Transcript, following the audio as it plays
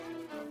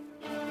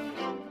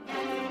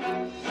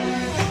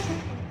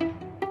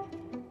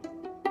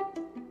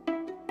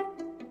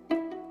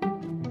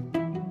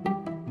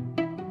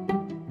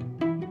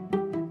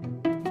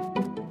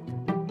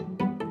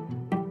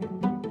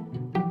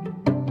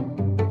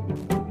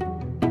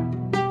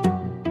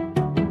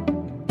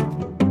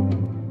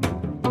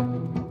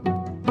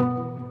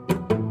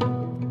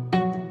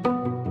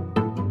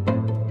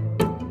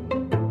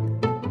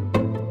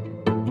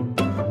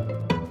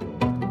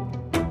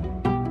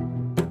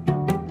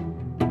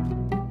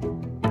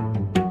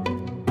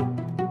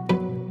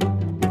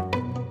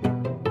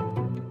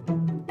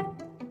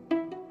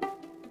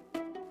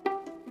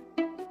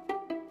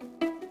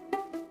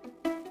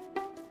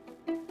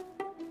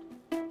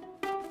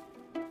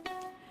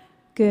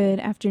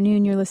Good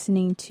afternoon. You're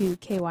listening to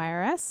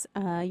KYRS.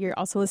 You're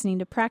also listening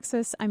to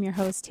Praxis. I'm your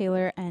host,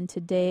 Taylor, and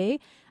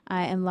today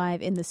I am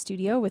live in the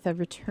studio with a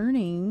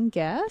returning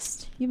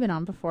guest. You've been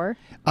on before.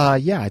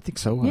 Yeah, I think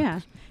so.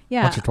 Yeah.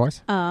 Once or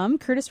twice.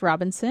 Curtis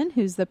Robinson,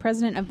 who's the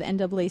president of the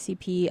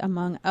NAACP,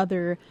 among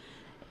other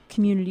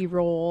community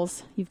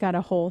roles. You've got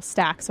a whole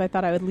stack, so I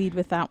thought I would lead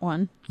with that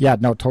one. Yeah,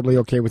 no, totally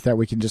okay with that.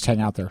 We can just hang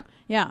out there.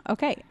 Yeah,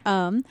 okay.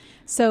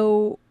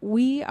 So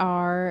we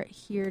are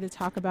here to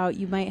talk about,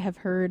 you might have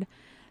heard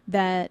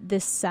that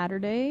this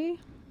Saturday,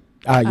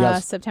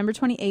 yes. September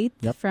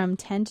 28th, from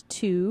 10 to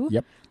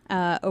 2,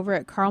 over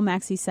at Karl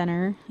Maxey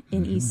Center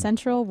in East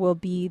Central will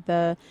be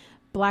the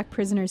Black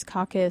Prisoners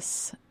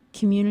Caucus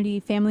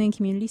Family and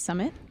Community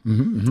Summit.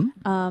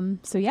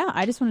 So yeah,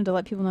 I just wanted to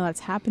let people know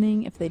that's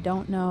happening if they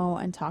don't know,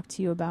 and talk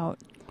to you about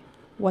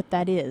what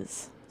that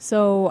is.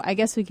 So I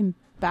guess we can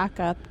back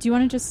up. Do you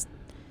want to just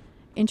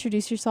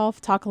introduce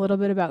yourself, talk a little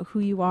bit about who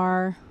you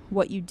are,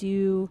 what you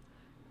do,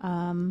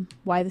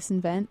 why this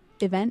event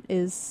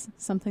is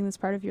something that's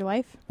part of your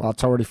life? Well,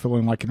 it's already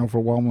feeling like an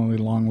overwhelmingly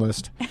long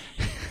list.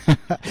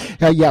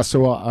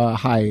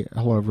 Hi.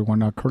 Hello,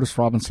 everyone. Curtis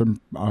Robinson,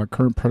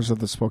 current president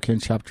of the Spokane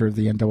chapter of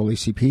the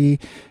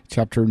NAACP,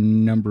 chapter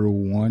number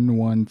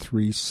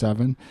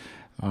 1137.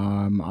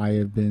 I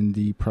have been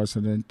the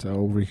president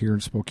over here in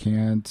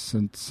Spokane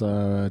since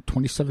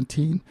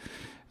 2017,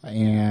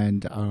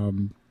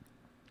 and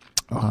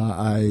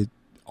I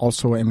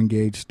also am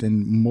engaged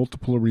in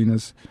multiple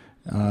arenas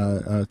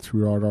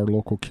throughout our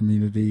local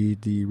community.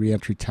 The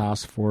Reentry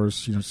Task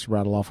Force, just to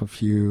rattle off a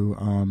few.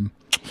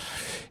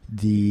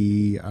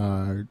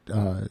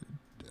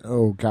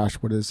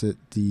 What is it?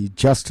 The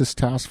Justice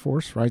Task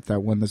Force, right? That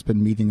one that's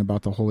been meeting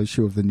about the whole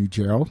issue of the new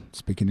jail,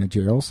 speaking of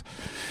jails.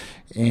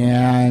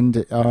 And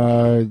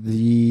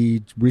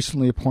the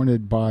recently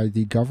appointed by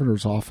the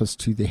governor's office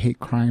to the Hate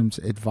Crimes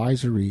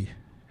Advisory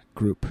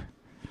Group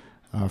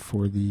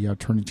for the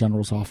Attorney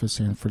General's office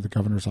and for the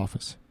governor's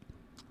office.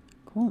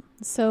 Cool.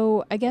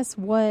 So I guess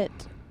what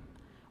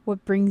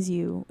brings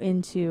you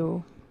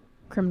into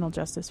criminal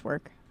justice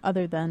work,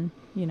 other than,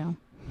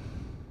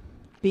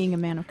 being a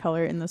man of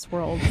color in this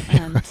world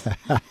and,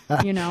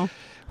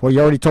 Well, you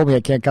already told me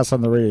I can't cuss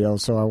on the radio,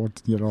 so I would,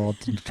 I'll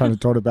try to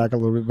tone it back a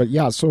little bit. But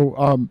yeah,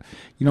 so,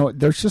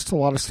 there's just a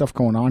lot of stuff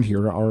going on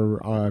here.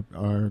 Our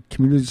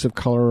communities of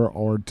color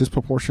are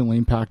disproportionately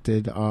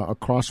impacted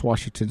across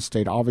Washington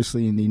State,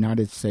 obviously in the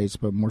United States,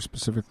 but more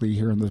specifically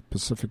here in the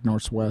Pacific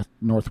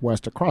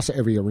Northwest, across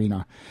every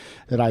arena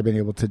that I've been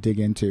able to dig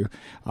into.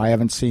 I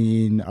haven't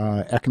seen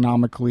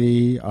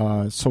economically,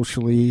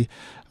 socially,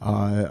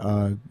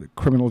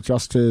 criminal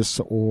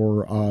justice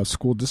or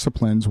school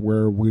disciplines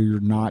where we're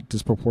not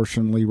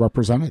disproportionately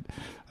represented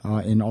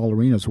in all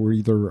arenas. We're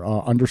either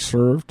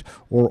underserved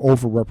or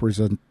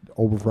overrepresented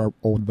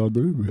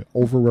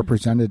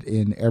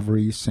in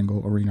every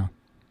single arena.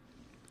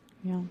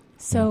 Yeah.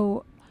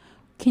 So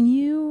can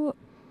you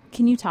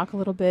talk a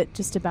little bit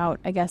just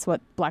about, I guess,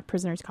 what Black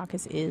Prisoners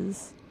Caucus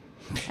is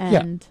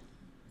and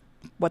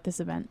what this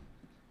event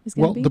is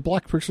going to be? The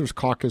Black Prisoners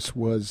Caucus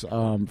was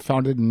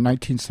founded in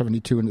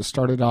 1972, and it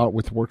started out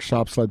with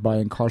workshops led by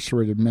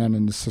incarcerated men,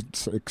 and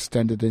it's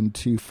extended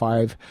into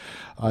 5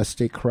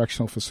 state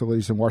correctional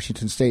facilities in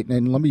Washington State.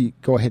 And let me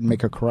go ahead and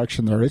make a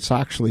correction there. It's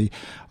actually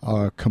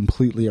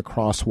completely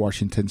across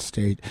Washington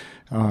State.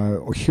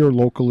 Here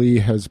locally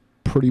has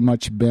pretty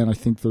much been, I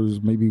think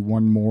there's maybe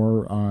one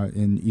more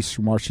in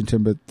Eastern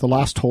Washington, but the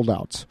last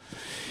holdouts.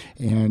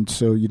 And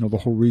so, the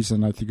whole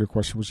reason, I think your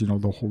question was, the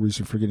whole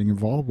reason for getting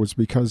involved was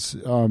because,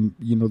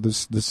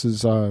 this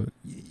is,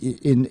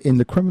 in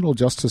the criminal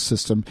justice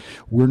system,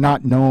 we're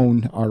not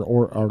known,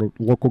 our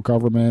local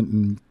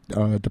government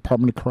and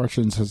Department of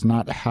Corrections has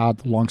not had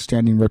the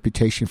longstanding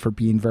reputation for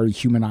being very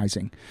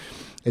humanizing.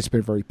 It's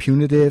been very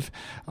punitive,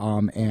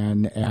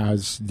 and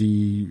as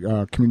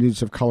the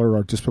communities of color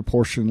are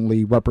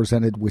disproportionately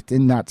represented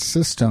within that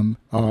system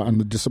and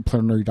the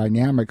disciplinary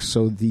dynamics,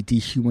 so the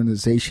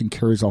dehumanization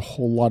carries a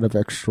whole lot of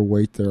extra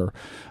weight there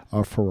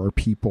for our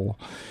people.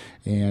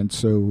 And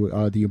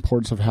so the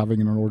importance of having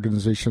an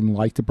organization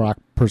like the Black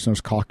Prisoners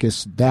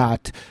Caucus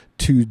that,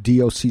 to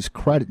DOC's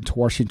credit, to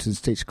Washington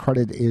State's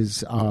credit,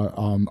 is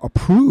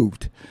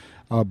approved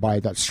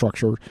by that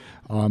structure,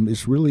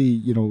 is really,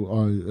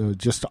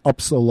 just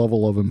ups the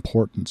level of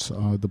importance.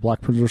 The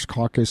Black Prisoners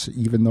Caucus,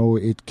 even though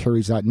it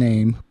carries that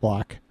name,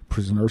 Black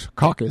Prisoners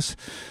Caucus,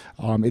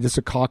 it is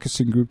a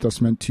caucusing group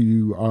that's meant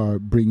to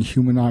bring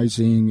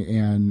humanizing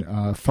and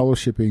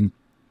fellowshipping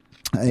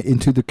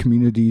into the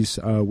communities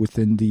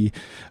within the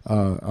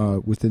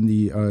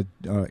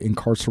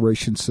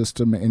incarceration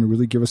system, and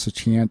really give us a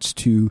chance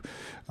to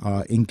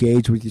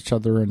engage with each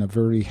other in a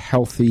very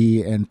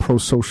healthy and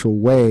pro-social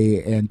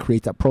way, and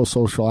create that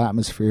pro-social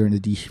atmosphere in a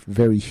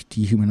very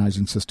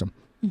dehumanizing system.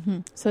 Mm-hmm.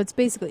 So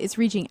it's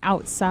reaching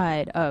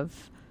outside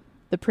of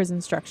the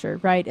prison structure,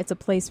 right? It's a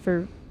place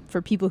for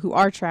people who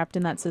are trapped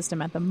in that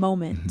system at the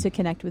moment to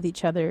connect with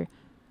each other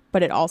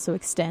but it also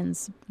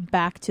extends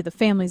back to the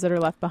families that are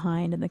left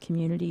behind in the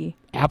community.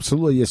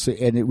 Absolutely, yes,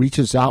 and it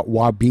reaches out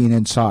while being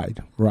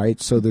inside,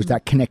 right? So there's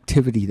that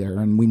connectivity there,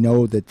 and we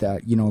know that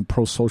in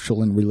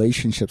pro-social and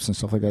relationships and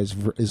stuff like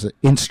that is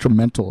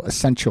instrumental,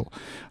 essential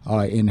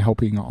in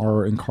helping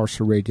our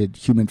incarcerated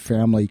human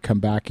family come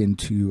back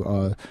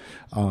into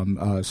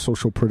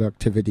social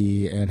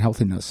productivity and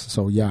healthiness.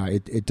 So yeah,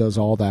 it does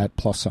all that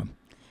plus some.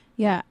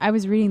 Yeah, I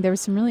was reading, there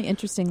was some really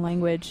interesting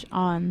language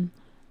on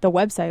the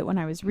website when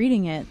I was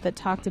reading it that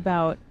talked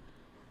about,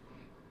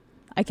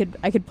 I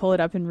could pull it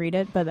up and read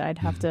it, but I'd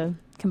have to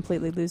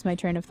completely lose my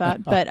train of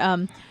thought. But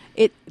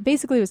it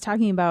basically was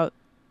talking about,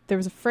 there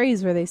was a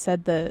phrase where they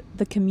said the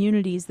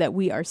communities that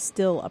we are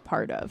still a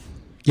part of,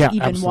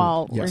 even absolutely.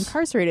 while we're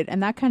incarcerated.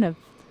 And that kind of,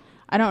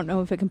 I don't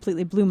know if it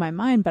completely blew my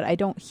mind, but I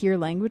don't hear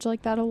language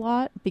like that a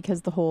lot,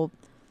 because the whole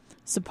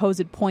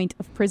supposed point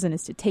of prison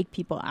is to take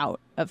people out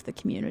of the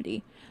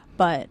community.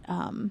 But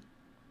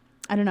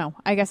I don't know.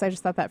 I guess I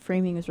just thought that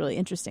framing was really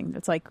interesting.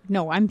 It's like,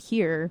 no, I'm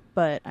here,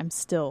 but I'm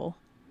still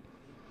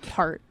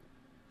part.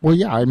 Well,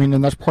 yeah, I mean,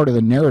 and that's part of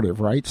the narrative,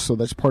 right? So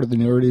that's part of the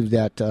narrative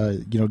that,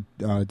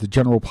 the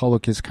general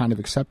public is kind of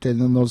accepted,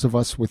 and then those of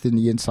us within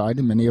the inside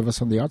and many of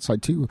us on the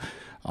outside too,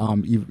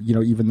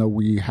 even though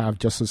we have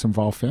justice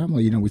involved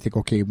family, we think,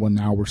 okay, well,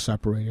 now we're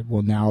separated.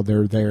 Well, now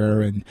they're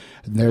there and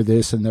they're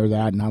this and they're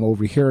that, and I'm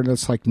over here. And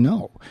it's like,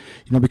 no,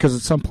 because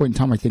at some point in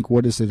time, I think,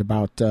 what is it,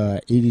 about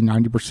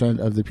 80-90%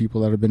 of the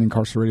people that have been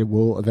incarcerated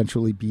will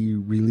eventually be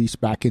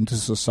released back into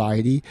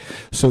society.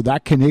 So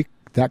that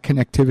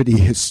connectivity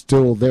is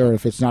still there.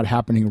 If it's not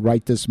happening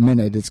right this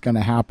minute, it's going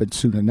to happen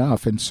soon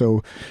enough. And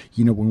so,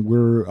 when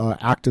we're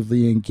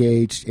actively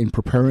engaged in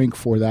preparing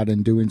for that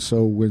and doing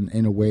so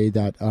in a way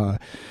that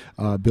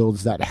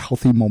builds that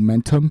healthy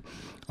momentum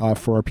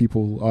for our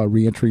people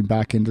reentering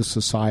back into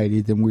society,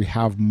 then we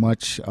have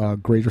much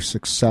greater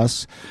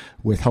success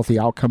with healthy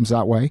outcomes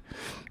that way.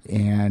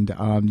 And,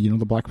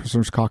 the Black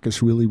Prisoners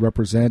Caucus really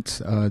represents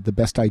the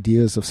best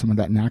ideas of some of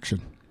that in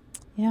action.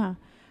 Yeah.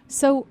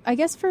 So I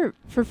guess for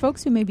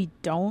folks who maybe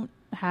don't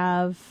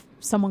have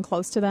someone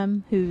close to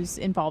them who's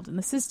involved in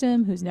the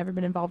system, who's never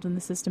been involved in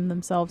the system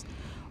themselves,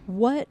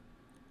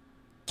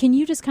 can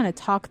you just kind of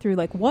talk through,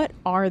 like, what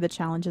are the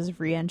challenges of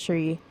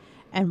reentry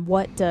and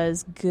what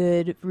does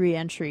good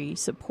reentry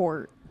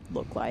support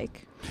look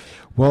like?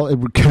 Well,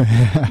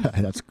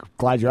 that's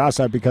glad you asked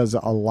that, because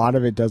a lot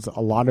of it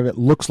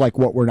looks like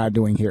what we're not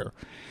doing here.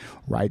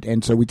 Right.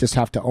 And so we just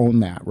have to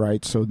own that.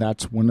 Right. So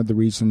that's one of the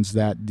reasons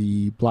that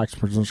the Black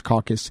Prisoners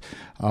Caucus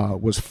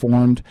was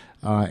formed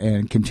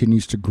and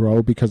continues to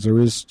grow, because there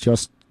is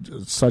just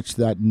such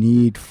that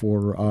need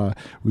for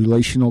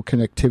relational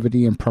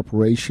connectivity and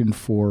preparation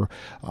for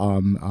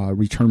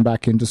return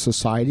back into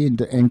society,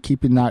 and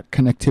keeping that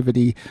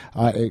connectivity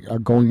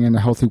going in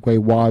a healthy way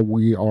while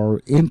we are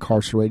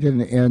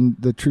incarcerated. And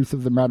the truth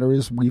of the matter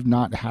is, we've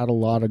not had a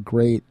lot of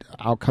great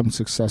outcome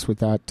success with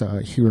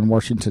that here in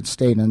Washington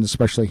State, and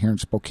especially here in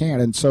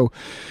Spokane. And so,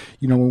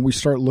 when we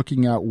start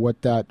looking at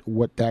what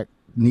that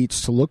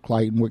needs to look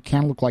like and what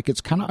can look like,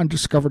 it's kind of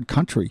undiscovered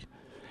country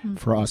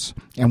for us,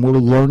 and we're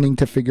learning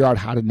to figure out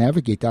how to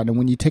navigate that. And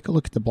when you take a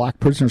look at the Black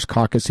Prisoners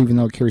Caucus, even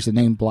though it carries the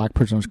name Black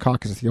Prisoners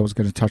Caucus, I think I was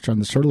going to touch on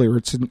this earlier,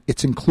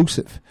 it's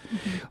inclusive,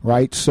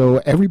 right? So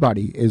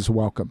everybody is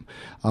welcome,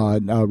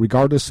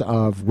 regardless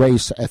of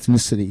race,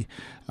 ethnicity.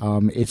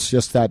 It's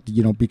just that,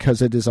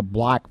 because it is a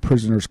Black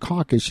Prisoners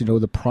Caucus,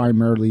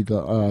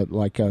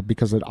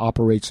 because it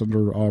operates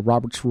under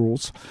Robert's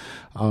rules,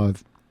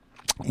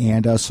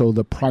 and so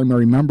the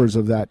primary members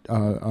of that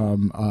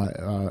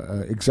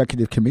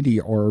executive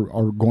committee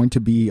are going to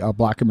be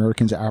Black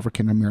Americans,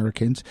 African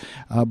Americans,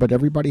 but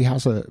everybody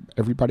has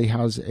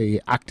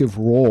a active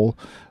role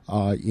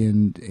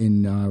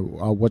in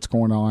what's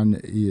going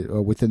on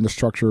within the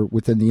structure,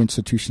 within the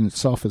institution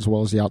itself, as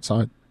well as the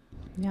outside.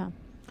 Yeah.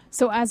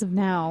 So as of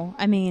now,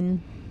 I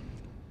mean,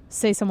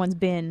 say someone's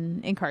been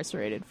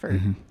incarcerated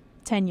for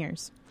 10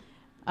 years,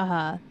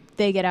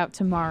 they get out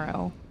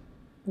tomorrow.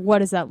 What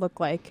does that look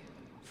like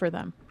for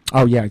them?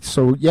 Oh, yeah.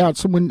 So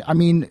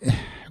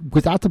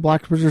without the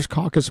Black Prisoners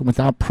Caucus and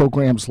without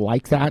programs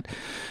like that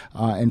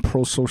and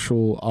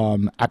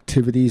pro-social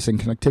activities and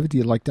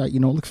connectivity like that, it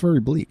looks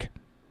very bleak.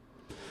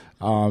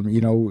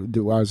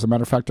 As a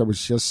matter of fact, I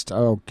was just,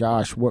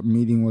 what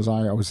meeting was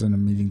I? I was in a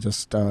meeting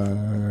just, as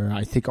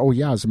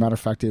a matter of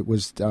fact, it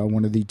was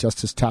one of the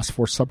Justice Task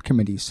Force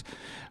subcommittees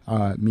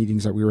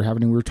meetings that we were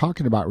having, and we were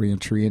talking about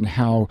reentry and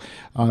how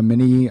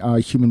many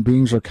human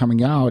beings are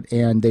coming out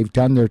and they've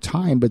done their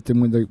time, but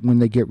then when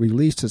they get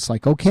released, it's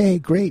like, okay,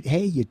 great,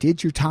 hey, you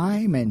did your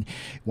time, and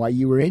while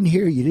you were in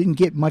here, you didn't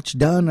get much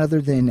done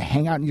other than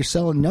hang out in your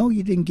cell, and no,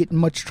 you didn't get in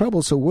much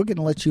trouble, so we're going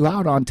to let you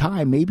out on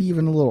time, maybe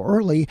even a little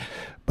early,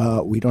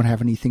 but we don't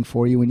have anything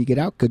for you when you get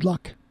out. Good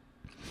luck.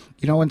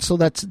 And so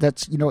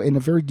that's in a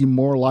very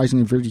demoralizing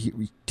and very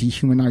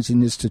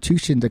dehumanizing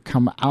institution to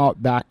come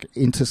out back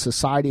into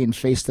society and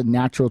face the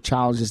natural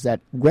challenges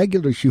that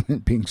regular human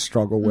beings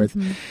struggle with.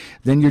 Mm-hmm.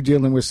 Then you're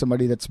dealing with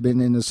somebody that's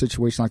been in a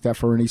situation like that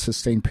for any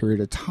sustained period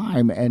of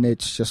time, and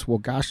it's just, well,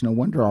 gosh, no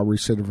wonder our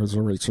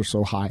recidivism rates are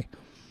so high.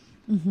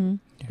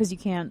 Because you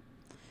can't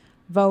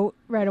vote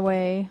right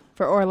away,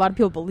 or a lot of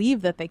people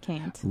believe that they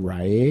can't.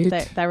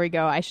 Right. There we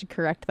go. I should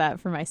correct that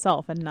for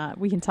myself, and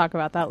we can talk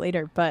about that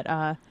later. But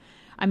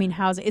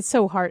housing, it's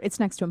so hard. It's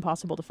next to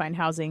impossible to find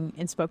housing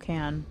in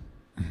Spokane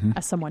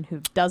as someone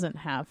who doesn't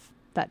have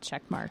that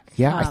check mark.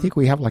 Yeah, I think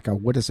we have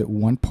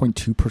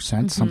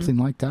 1.2%, something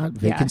like that,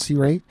 vacancy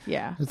rate.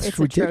 Yeah, it's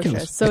ridiculous.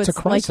 Atrocious. So it's a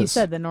crisis. Like you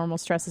said, the normal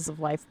stresses of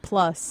life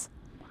plus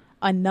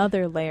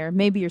another layer.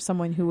 Maybe you're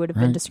someone who would have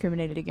been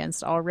discriminated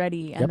against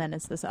already, and then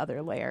it's this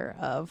other layer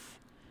of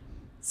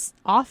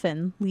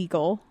often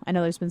legal. I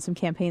know there's been some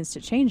campaigns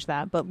to change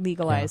that, but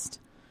legalized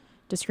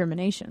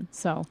discrimination.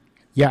 So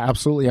yeah,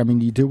 absolutely.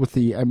 You deal with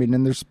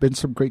and there's been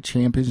some great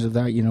champions of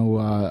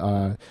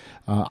that.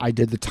 I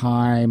Did the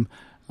Time.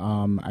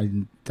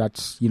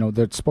 That's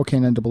the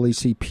Spokane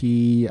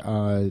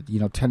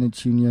NAACP,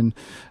 Tenants Union,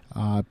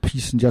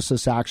 Peace and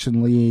Justice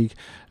Action League,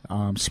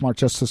 Smart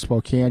Justice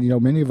Spokane.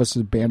 Many of us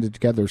have banded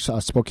together.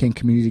 Spokane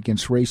Community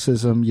Against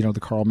Racism. The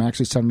Carl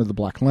Maxey Center, the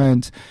Black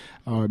Lens.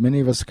 Many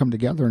of us come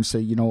together and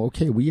say,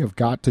 okay, we have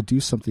got to do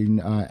something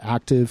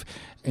active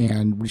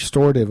and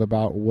restorative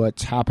about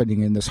what's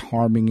happening in this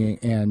harming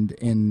and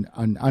in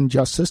an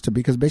unjust system,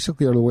 because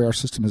basically the way our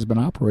system has been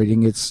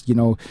operating, it's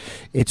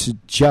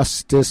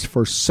justice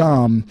for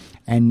some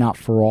and not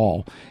for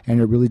all. And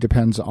it really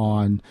depends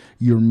on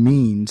your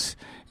means.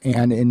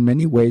 And in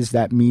many ways,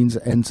 that means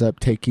ends up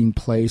taking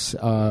place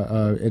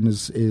and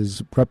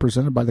is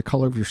represented by the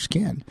color of your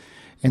skin.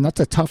 And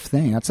that's a tough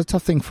thing. That's a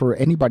tough thing for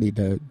anybody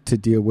to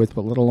deal with,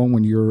 but let alone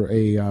when you're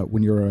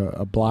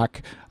a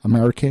Black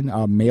American,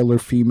 male or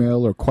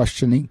female, or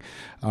questioning,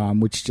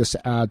 which just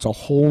adds a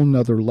whole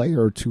nother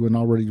layer to an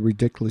already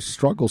ridiculous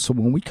struggle. So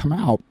when we come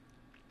out,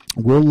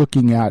 we're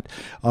looking at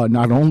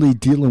not only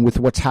dealing with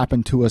what's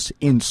happened to us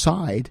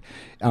inside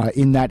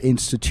in that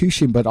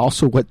institution, but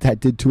also what that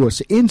did to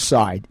us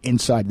inside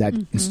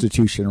that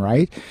institution,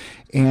 right?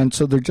 And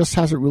so there just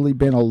hasn't really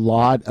been a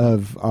lot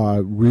of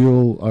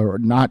real, or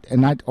not.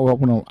 And I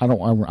want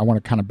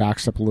to kind of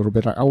backstep a little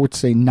bit. I would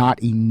say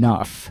not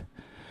enough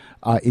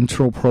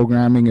internal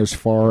programming as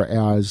far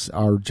as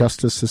our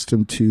justice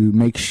system to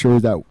make sure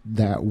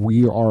that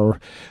we are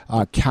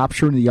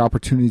capturing the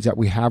opportunities that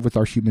we have with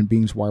our human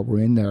beings while we're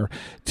in there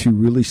to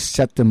really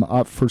set them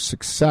up for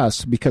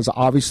success. Because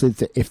obviously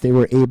if they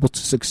were able to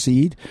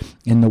succeed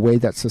in the way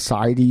that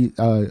society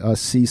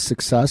sees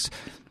success,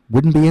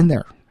 wouldn't be in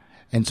there.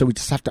 And so we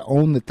just have to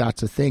own that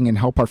that's a thing and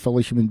help our fellow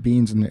human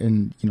beings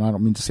and I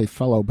don't mean to say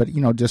fellow, but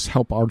just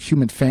help our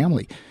human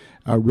family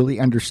really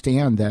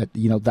understand that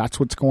that's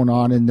what's going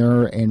on in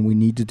there, and we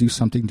need to do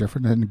something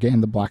different. And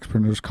again, the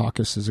Blackpreneurs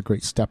Caucus is a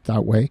great step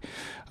that way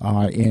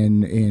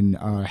in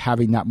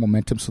having that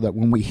momentum, so that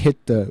when we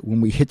hit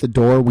the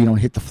door, we don't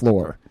hit the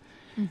floor,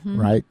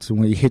 right? So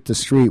when we hit the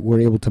street,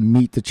 we're able to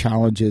meet the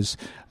challenges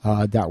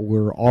that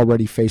we're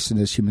already facing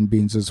as human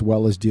beings, as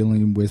well as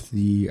dealing with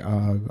the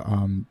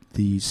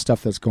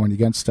stuff that's going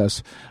against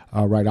us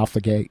right off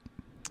the gate.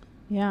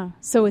 Yeah.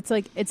 So it's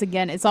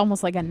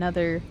almost like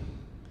another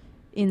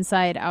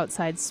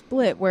inside-outside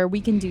split where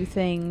we can do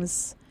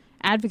things,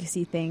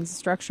 advocacy things,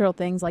 structural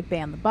things like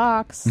ban the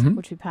box,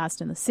 which we passed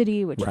in the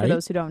city, which for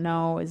those who don't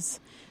know is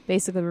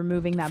basically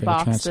removing that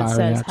box that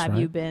says, have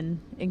you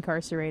been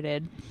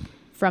incarcerated,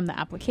 from the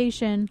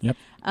application. Yep.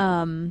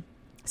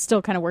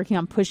 Still kind of working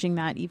on pushing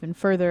that even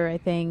further, I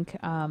think,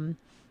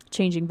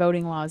 changing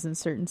voting laws in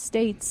certain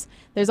states.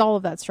 There's all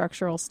of that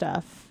structural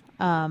stuff.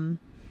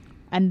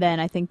 And then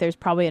I think there's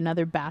probably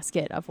another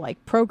basket of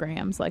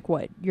programs like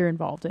what you're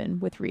involved in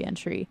with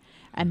reentry.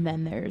 And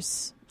then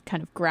there's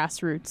kind of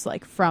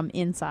grassroots, from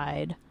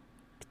inside,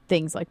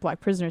 things like Black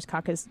Prisoners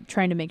Caucus,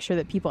 trying to make sure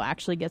that people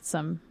actually get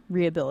some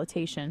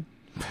rehabilitation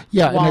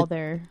while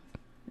they're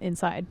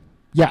inside.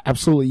 Yeah,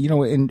 absolutely.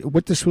 And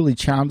what this really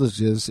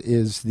challenges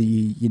is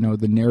the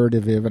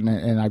narrative of,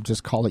 and I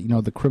just call it,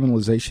 the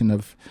criminalization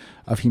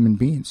of human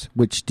beings,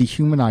 which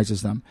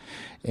dehumanizes them.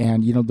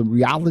 And, the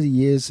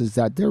reality is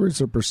that there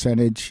is a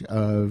percentage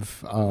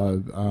of,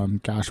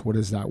 what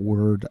is that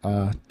word?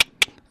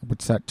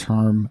 What's that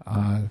term?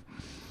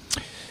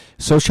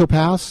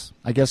 Sociopaths,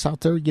 I guess,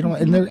 out there,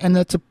 and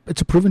it's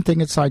a proven thing.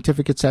 It's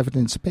scientific, it's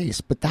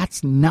evidence-based, but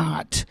that's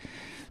not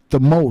the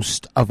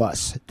most of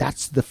us.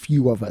 That's the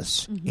few of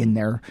us in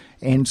there.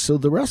 And so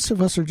the rest of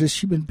us are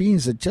just human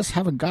beings that just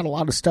haven't got a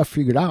lot of stuff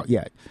figured out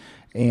yet.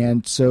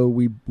 And so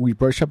we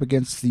brush up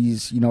against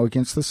these,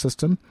 against the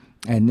system,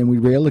 and then we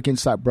rail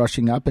against that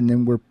brushing up, and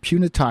then we're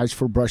punitized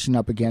for brushing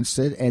up against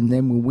it. And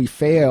then when we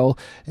fail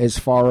as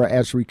far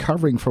as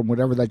recovering from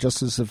whatever that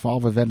Justice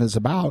Evolve event is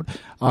about,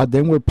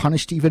 then we're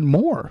punished even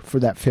more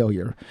for that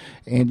failure.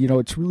 And,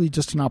 it's really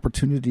just an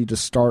opportunity to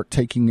start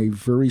taking a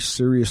very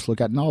serious look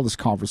at, and all this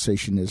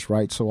conversation is,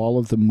 right? So all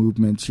of the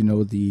movements,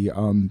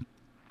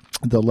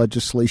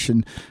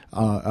 legislation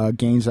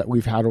gains that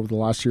we've had over the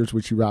last years,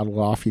 which you rattled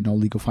off,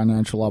 legal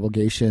financial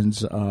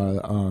obligations,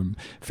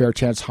 fair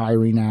chance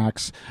hiring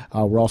acts.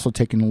 We're also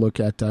taking a look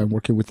at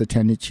working with the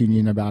tenants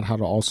union about how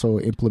to also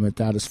implement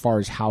that as far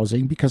as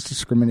housing, because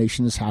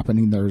discrimination is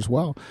happening there as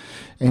well.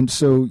 And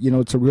so,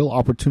 it's a real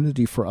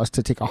opportunity for us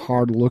to take a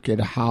hard look at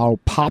how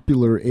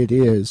popular it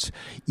is,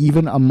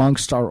 even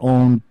amongst our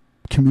own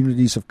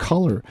communities of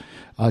color,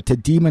 to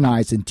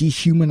demonize and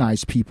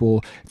dehumanize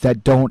people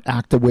that don't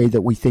act the way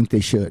that we think they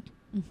should.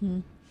 Mm-hmm.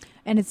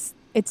 And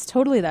it's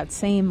totally that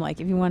same, like,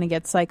 if you want to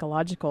get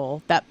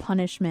psychological, that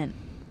punishment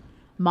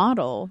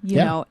model, you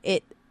know,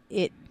 it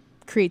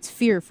creates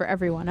fear for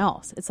everyone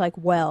else. It's like,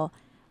 well,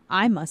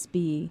 I must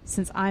be,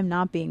 since I'm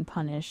not being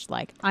punished,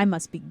 like, I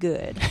must be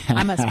good.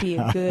 I must be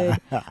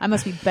I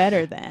must be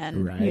better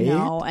than, right.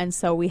 And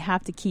so we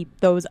have to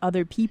keep those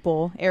other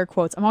people, air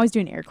quotes, I'm always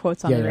doing air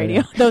quotes on the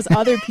radio, those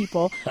other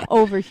people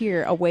over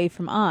here away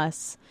from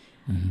us,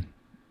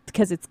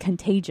 because it's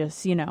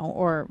contagious,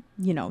 or,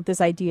 this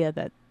idea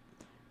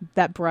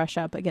that brush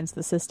up against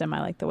the system,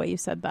 I like the way you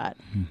said that,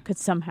 could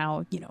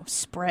somehow,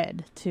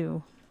 spread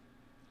to...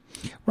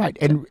 Right.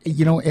 And,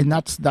 and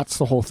that's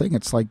the whole thing.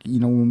 It's like,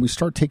 when we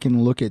start taking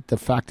a look at the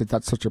fact that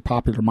that's such a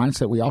popular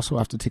mindset, we also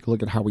have to take a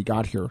look at how we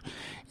got here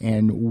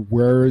and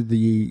where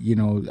you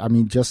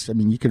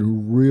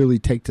can really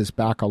take this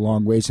back a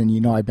long ways.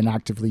 And, I've been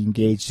actively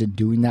engaged in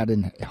doing that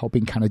and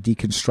helping kind of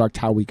deconstruct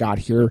how we got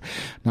here,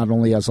 not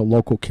only as a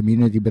local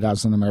community, but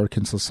as an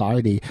American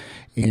society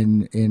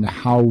in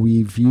how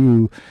we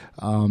view,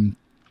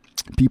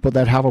 people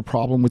that have a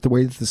problem with the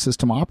way that the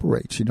system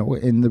operates,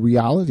 and the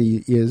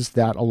reality is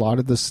that a lot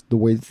of the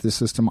way that the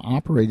system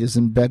operates is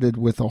embedded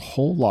with a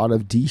whole lot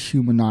of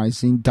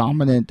dehumanizing,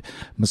 dominant,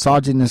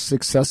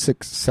 misogynistic,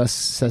 sexistic,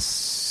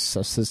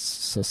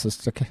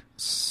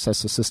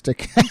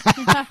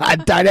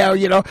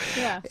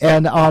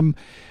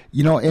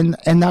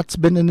 and that's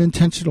been an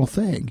intentional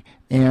thing.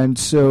 And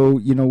so,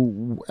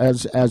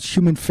 as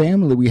human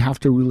family, we have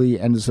to really,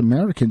 and as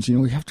Americans,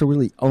 we have to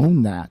really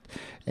own that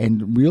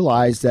and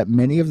realize that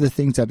many of the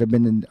things that have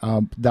been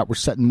that were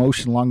set in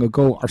motion long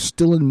ago are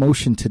still in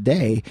motion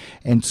today.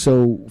 And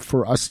so,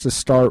 for us to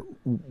start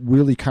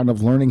really kind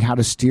of learning how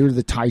to steer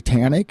the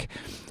Titanic,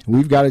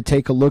 we've got to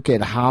take a look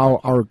at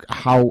how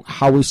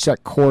we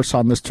set course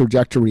on this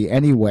trajectory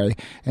anyway,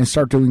 and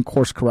start doing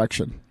course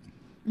correction.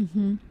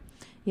 Mm-hmm.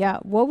 Yeah.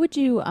 What would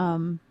you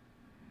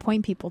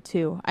point people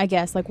to, I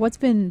guess, like what's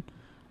been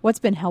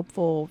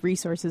helpful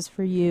resources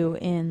for you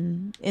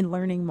in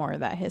learning more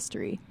of that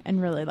history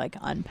and really like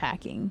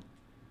unpacking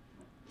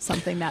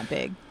something that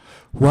big?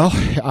 Well,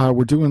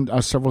 we're doing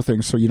several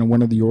things. So,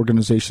 one of the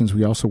organizations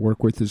we also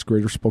work with is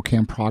Greater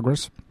Spokane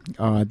Progress. Is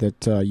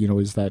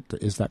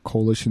that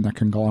coalition, that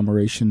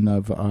conglomeration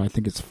of I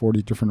think it's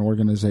 40 different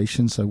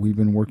organizations. We've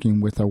been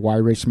working with a Why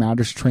Race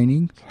Matters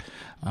training.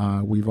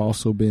 We've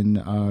also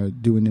been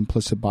doing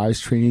implicit bias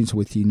trainings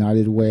with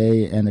United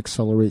Way and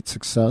Accelerate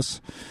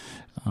Success.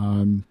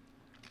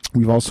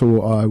 We've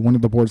also, one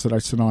of the boards that I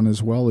sit on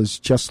as well is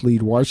Just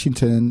Lead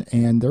Washington,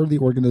 and they're the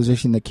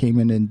organization that came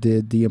in and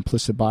did the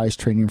implicit bias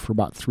training for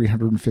about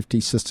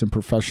 350 system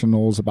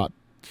professionals about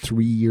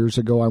 3 years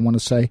ago, I want to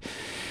say.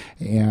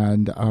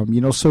 And,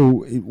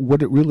 so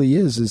what it really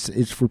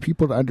is for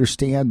people to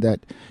understand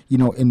that,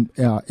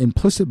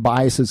 implicit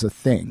bias is a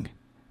thing.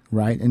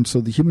 Right. And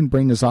so the human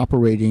brain is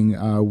operating.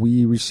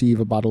 We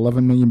receive about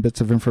 11 million bits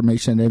of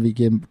information at every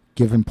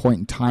given point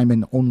in time,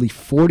 and only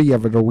 40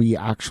 of it are we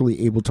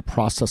actually able to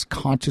process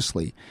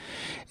consciously.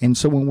 And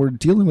so when we're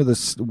dealing with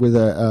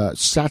a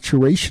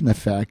saturation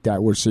effect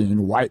that we're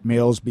seeing white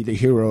males be the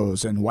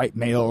heroes and white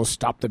males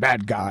stop the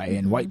bad guy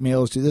and white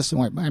males do this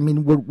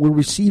and we're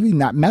receiving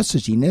that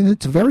messaging, and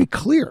it's very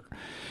clear.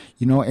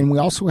 And we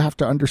also have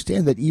to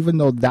understand that even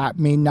though that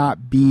may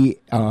not be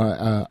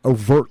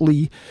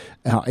overtly,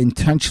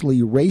 intentionally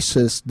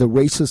racist, the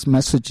racist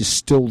message is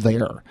still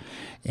there.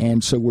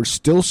 And so we're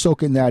still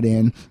soaking that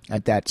in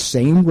at that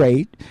same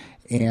rate.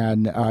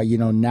 And,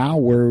 now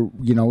we're,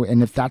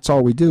 and if that's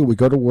all we do, we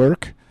go to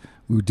work,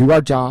 we do our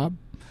job.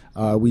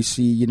 We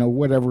see,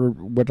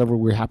 whatever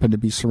we happen to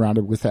be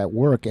surrounded with at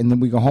work. And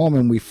then we go home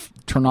and we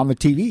turn on the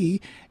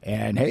TV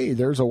and, hey,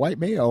 there's a white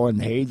male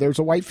and, hey, there's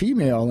a white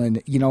female.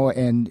 And,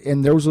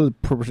 and those are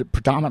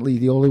predominantly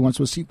the only ones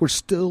we see. We're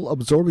still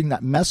absorbing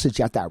that message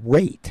at that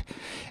rate.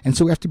 And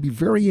so we have to be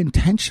very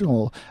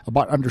intentional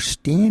about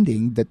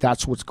understanding that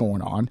that's what's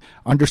going on,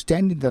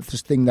 understanding that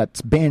this thing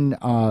that's been,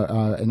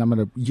 and I'm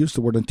going to use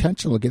the word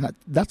intentional again,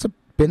 that's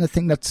been a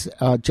thing that's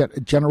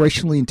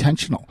generationally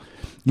intentional.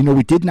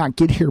 We did not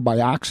get here by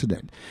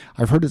accident.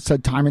 I've heard it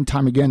said time and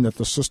time again that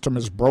the system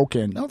is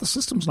broken. No, the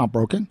system's not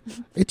broken.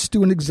 It's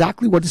doing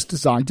exactly what it's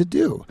designed to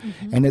do.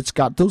 And it's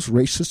got those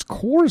racist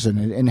cores in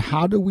it. And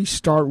how do we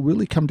start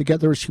really come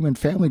together as human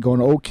family going,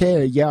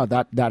 okay, yeah,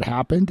 that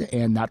happened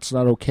and that's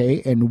not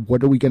okay. And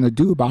what are we going to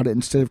do about it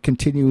instead of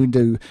continuing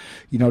to,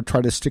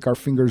 try to stick our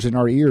fingers in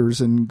our ears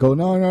and go,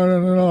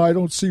 no, I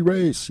don't see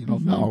race.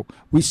 No,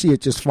 we see it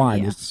just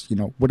fine. Yeah. It's,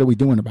 what are we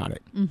doing about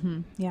it?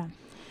 Yeah.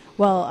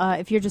 Well,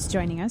 if you're just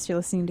joining us, you're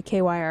listening to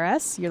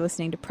KYRS, you're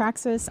listening to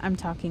Praxis. I'm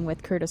talking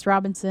with Curtis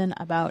Robinson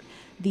about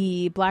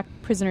the Black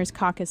Prisoners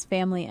Caucus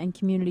Family and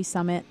Community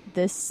Summit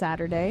this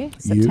Saturday,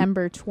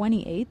 September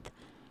 28th,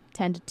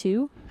 10 to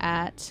 2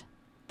 at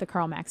the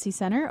Carl Maxey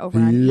Center over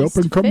on East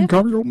Up and coming 5th.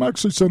 Carl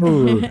Maxey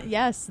Center.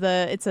 Yes,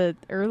 it's an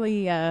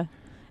early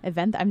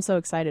event. I'm so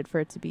excited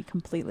for it to be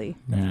completely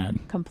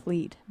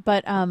complete.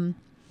 But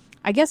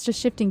I guess just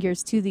shifting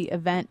gears to the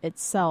event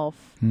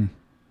itself,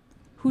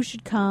 who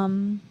should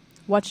come?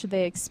 What should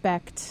they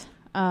expect?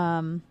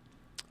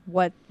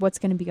 What's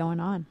going to be going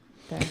on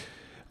there?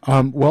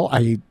 Well,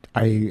 I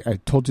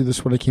told you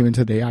this when I came in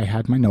today. I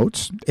had my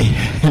notes,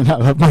 and I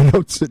love my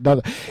notes.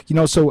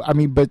 So I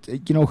mean, but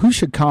who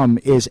should come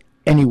is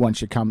anyone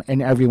should come,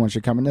 and everyone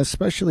should come, and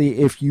especially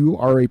if you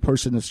are a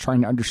person that's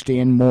trying to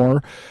understand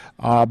more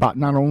about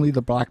not only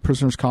the Black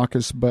Prisoners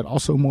Caucus, but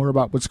also more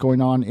about what's going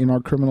on in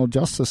our criminal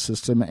justice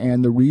system,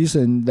 and the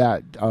reason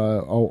that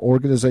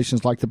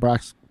organizations like the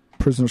Black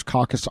Prisoners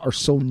Caucus are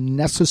so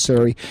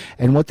necessary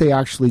and what they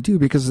actually do,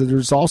 because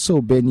there's also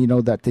been,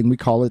 that thing, we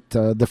call it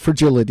the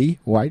fragility,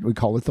 right? We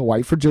call it the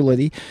white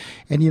fragility.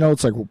 And,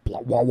 it's like,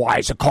 well, why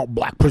is it called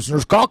Black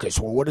Prisoners Caucus?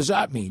 Well, what does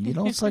that mean?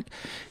 It's like,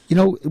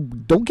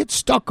 don't get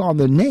stuck on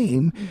the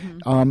name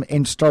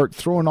and start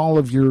throwing all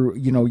of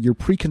your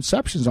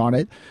preconceptions on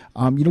it.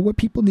 What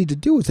people need to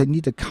do is they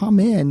need to come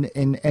in,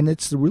 and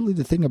it's really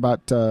the thing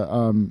about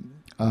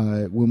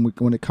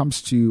when it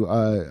comes to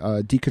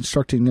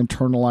deconstructing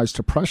internalized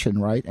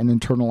oppression, right, and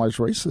internalized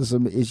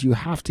racism, is you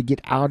have to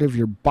get out of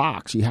your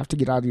box. You have to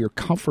get out of your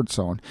comfort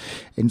zone.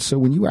 And so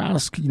when you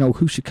ask,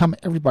 who should come,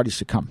 everybody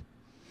should come,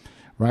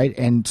 right,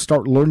 and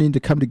start learning to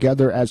come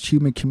together as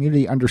human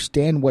community,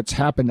 understand what's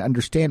happened,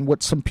 understand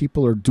what some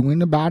people are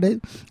doing about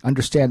it,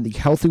 understand the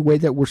healthy way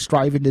that we're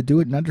striving to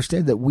do it, and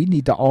understand that we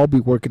need to all be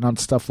working on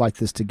stuff like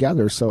this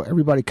together. So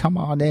everybody come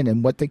on in,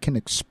 and what they can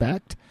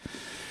expect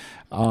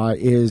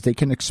is they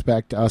can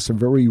expect some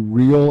very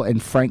real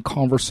and frank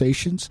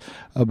conversations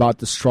about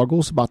the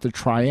struggles, about the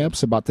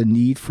triumphs, about the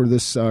need for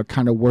this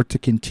kind of work to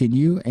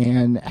continue,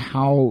 and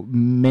how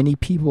many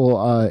people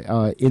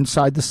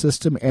inside the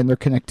system and their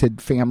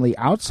connected family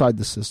outside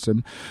the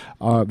system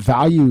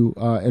value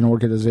an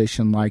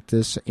organization like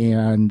this,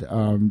 and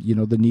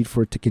the need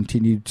for it to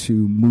continue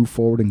to move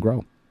forward and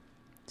grow.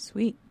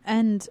 Sweet.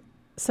 And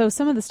so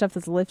some of the stuff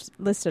that's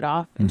listed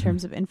off in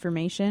terms of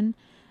information,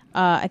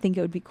 I think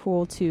it would be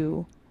cool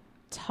to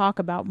talk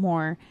about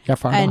more. Yeah,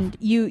 fine. And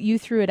you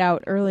threw it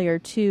out earlier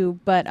too,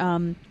 but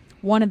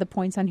one of the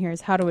points on here is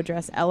how to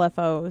address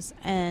LFOs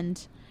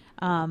and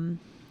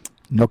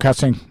no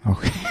cussing.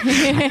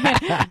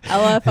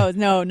 LFOs.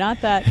 No,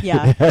 not that.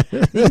 Yeah,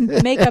 you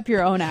can make up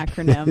your own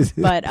acronym.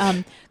 But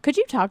could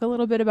you talk a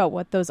little bit about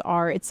what those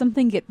are? It's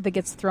something that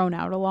gets thrown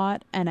out a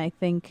lot, and I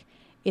think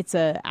it's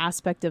an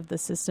aspect of the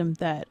system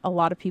that a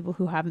lot of people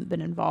who haven't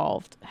been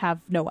involved have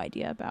no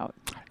idea about.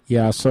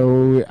 Yeah,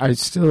 so I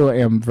still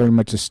am very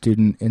much a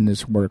student in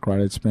this work, right?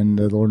 It's been,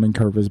 the learning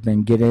curve has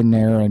been get in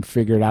there and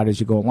figure it out as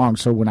you go along.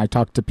 So when I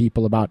talk to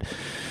people about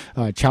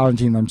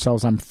challenging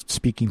themselves, I'm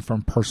speaking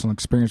from personal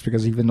experience,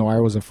 because even though I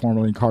was a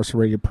formerly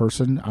incarcerated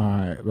person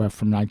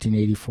from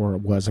 1984,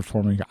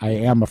 I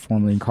am a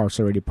formerly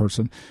incarcerated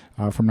person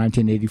from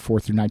 1984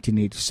 through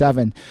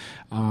 1987.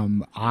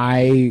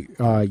 I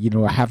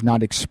have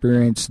not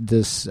experienced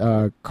this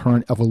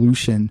current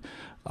evolution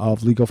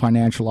of legal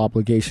financial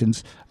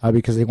obligations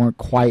because they weren't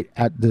quite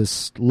at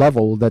this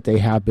level that they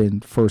have been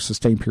for a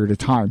sustained period of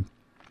time.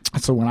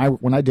 So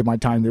when I did my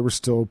time, there was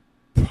still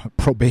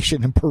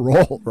probation and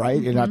parole,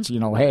 right? And that's,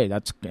 hey,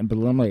 that's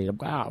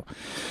eliminated. Wow.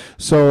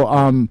 So,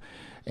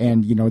 and,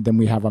 then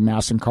we have a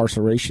mass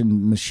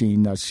incarceration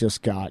machine that's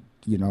just got,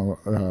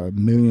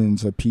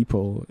 millions of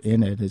people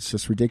in it. It's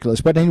just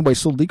ridiculous. But anyway,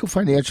 so legal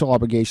financial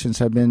obligations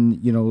have been,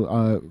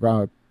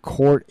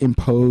 court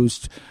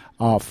imposed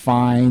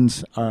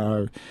fines,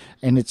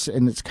 and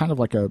it's kind of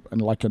like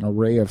an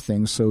array of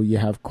things. So you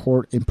have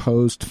court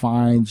imposed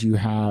fines, you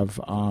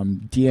have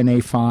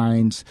DNA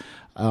fines,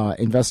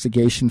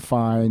 investigation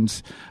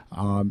fines.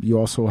 You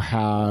also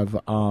have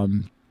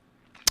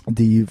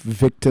the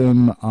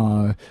victim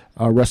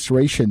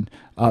restoration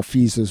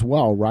fees as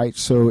well, right?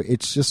 So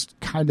it's just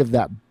kind of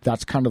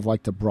that's kind of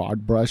like the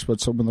broad brush.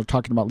 But so when they're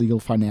talking about legal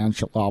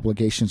financial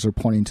obligations, they're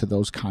pointing to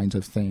those kinds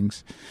of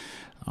things.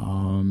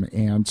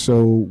 And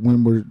so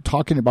when we're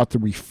talking about the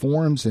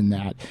reforms in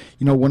that,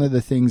 one of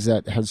the things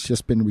that has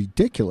just been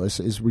ridiculous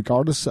is,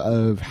 regardless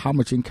of how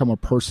much income a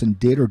person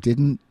did or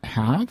didn't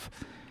have,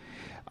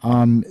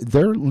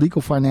 their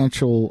legal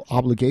financial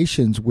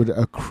obligations would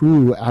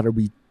accrue at a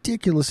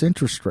ridiculous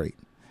interest rate.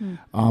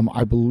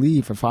 I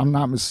believe, if I'm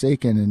not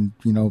mistaken, and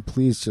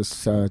please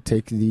just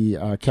take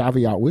the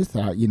caveat with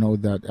that,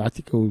 that I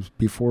think it was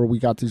before we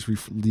got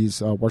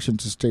these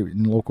Washington state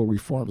and local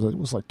reforms, it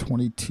was like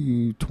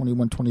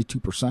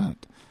 22%.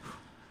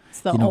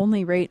 It's the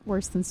only rate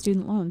worse than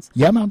student loans.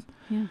 Yeah, man.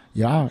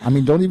 Yeah. I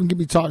mean, don't even get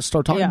me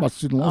start talking about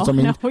student loans. Oh, I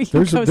mean, no,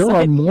 there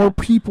are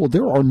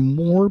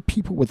more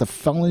people with a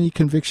felony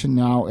conviction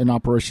now in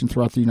operation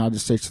throughout the United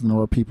States than there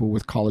are people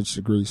with college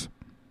degrees.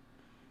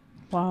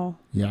 Wow.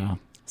 Yeah.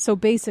 So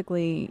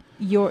basically,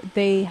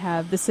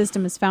 the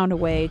system has found a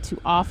way to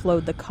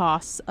offload the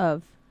costs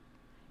of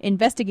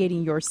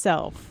investigating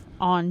yourself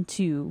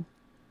onto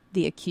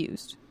the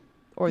accused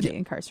or the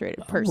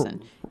incarcerated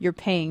person. You're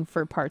paying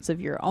for parts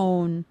of your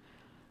own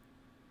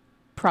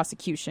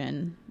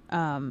prosecution,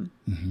 and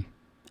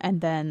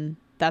then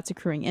that's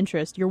accruing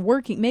interest. You're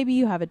working. Maybe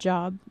you have a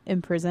job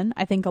in prison.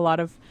 I think a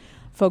lot of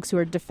folks who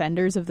are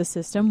defenders of the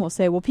system will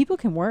say, well, people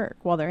can work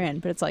while they're in,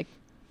 but it's like,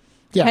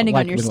 depending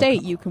on your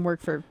state, you can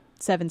work for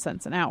 7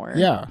 cents an hour.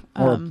 Yeah,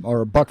 or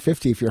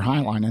 $1.50 if you're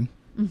highlining.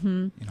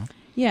 Mm-hmm. You know.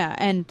 Yeah,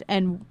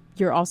 and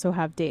you also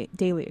have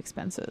daily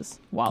expenses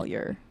while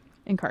you're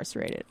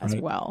incarcerated as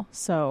well.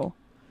 So,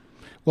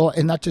 well,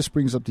 and that just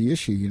brings up the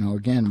issue. You know,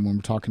 again, when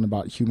we're talking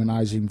about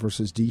humanizing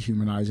versus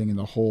dehumanizing, and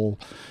the whole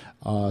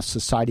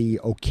society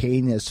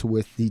okayness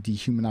with the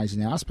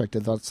dehumanizing aspect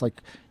of that, it's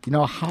like, you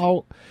know,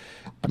 how?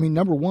 I mean,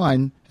 number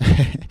one,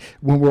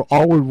 when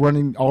all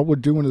we're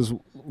doing is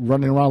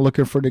running around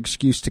looking for an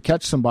excuse to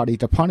catch somebody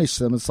to punish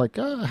them. It's like,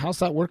 how's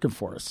that working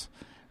for us?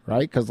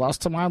 Right? Because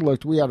last time I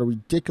looked, we had a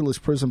ridiculous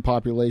prison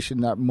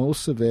population that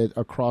most of it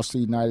across the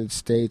United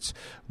States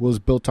was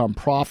built on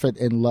profit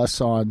and less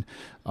on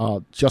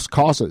just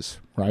causes,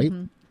 right?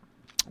 Mm-hmm.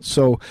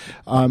 So,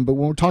 but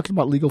when we're talking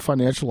about legal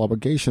financial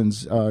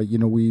obligations, you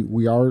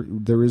know,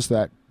 there is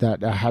that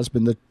has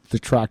been the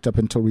tract up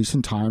until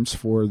recent times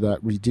for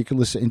that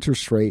ridiculous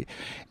interest rate,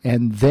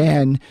 and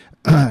then,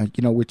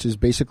 you know, which is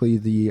basically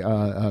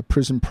the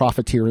prison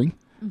profiteering,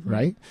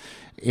 right?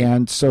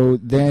 And so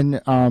then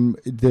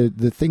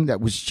the thing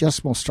that was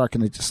just most stark,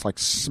 and it just like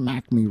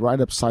smacked me right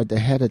upside the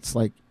head, it's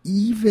like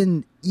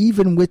even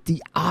with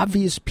the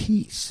obvious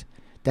piece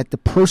that the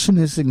person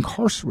is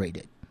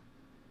incarcerated,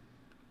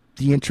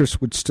 the interest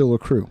would still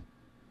accrue.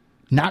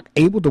 Not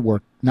able to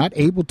work, not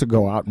able to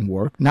go out and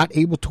work, not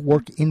able to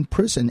work in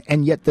prison,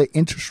 and yet the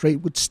interest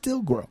rate would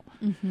still grow.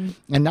 Mm-hmm.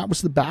 And that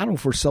was the battle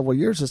for several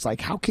years. It's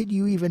like, how can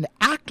you even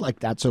act like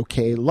that's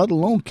okay, let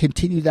alone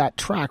continue that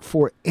track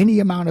for any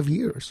amount of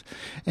years?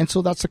 And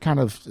so that's the kind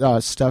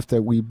of stuff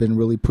that we've been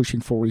really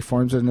pushing for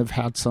reforms and have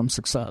had some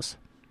success.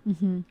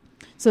 Mm-hmm.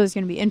 So there's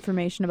going to be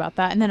information about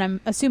that. And then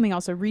I'm assuming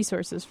also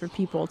resources for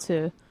people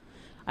to,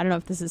 I don't know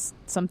if this is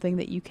something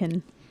that you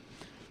can...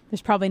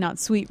 There's probably not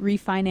sweet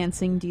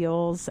refinancing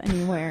deals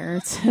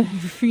anywhere to,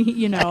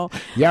 you know.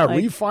 Yeah,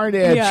 like,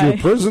 refinance your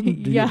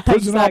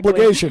prison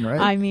obligation, right?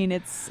 I mean,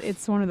 it's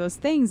one of those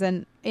things.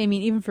 And, I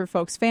mean, even for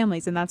folks'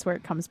 families, and that's where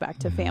it comes back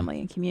to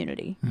family and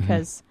community.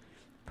 Because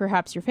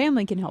perhaps your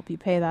family can help you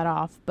pay that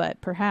off,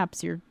 but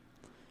perhaps your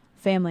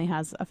family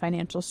has a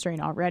financial strain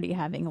already,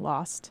 having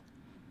lost,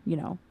 you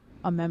know,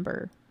 a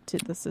member to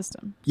the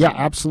system. Yeah,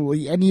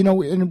 absolutely. And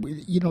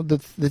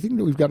the thing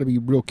that we've got to be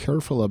real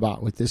careful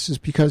about with this is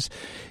because,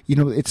 you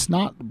know,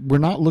 we're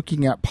not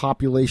looking at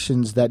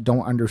populations that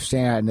don't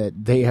understand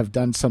that they have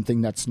done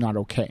something that's not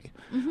okay,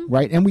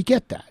 right? And we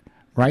get that,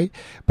 right?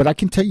 But I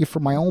can tell you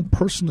from my own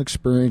personal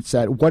experience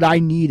that what I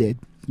needed,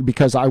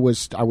 because I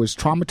was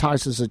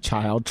traumatized as a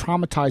child,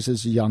 traumatized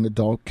as a young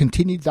adult,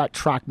 continued that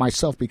track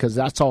myself because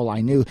that's all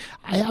I knew.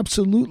 I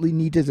absolutely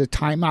needed a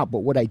timeout, but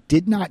what I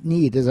did not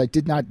need is I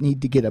did not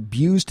need to get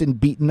abused and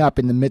beaten up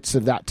in the midst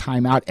of that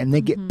timeout and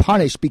then get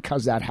punished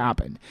because that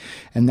happened.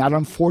 And that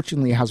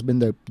unfortunately has been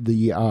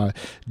the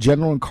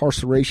general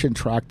incarceration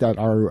track that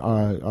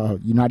our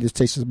United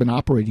States has been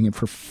operating in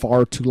for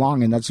far too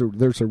long, and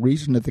there's a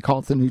reason that they call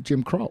it the new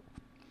Jim Crow.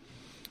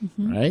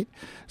 Right?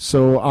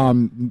 So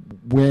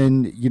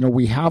when, you know,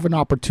 we have an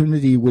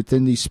opportunity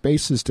within these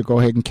spaces to go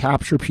ahead and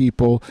capture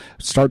people,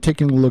 start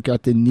taking a look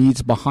at the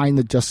needs behind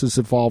the Justice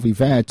Evolve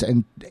event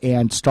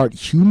and start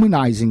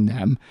humanizing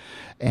them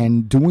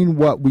and doing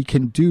what we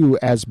can do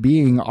as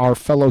being our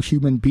fellow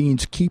human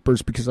beings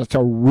keepers, because that's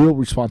our real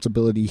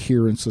responsibility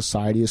here in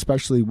society,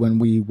 especially when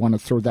we want to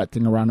throw that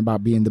thing around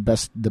about being the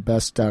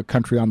best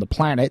country on the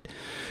planet,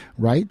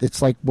 right?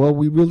 It's like, well,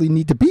 we really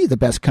need to be the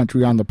best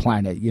country on the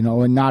planet, you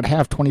know, and not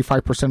have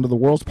 25% of the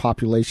world's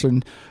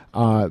population,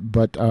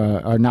 but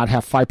not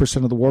have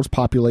 5% of the world's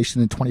population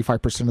and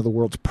 25% of the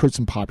world's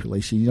prison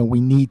population. You know,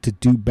 we need to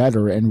do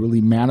better and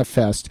really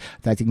manifest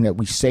that thing that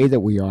we say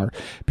that we are,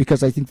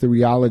 because I think the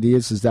reality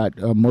is that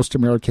most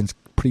Americans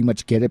pretty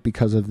much get it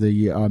because of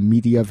the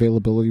media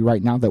availability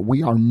right now, that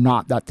we are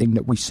not that thing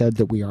that we said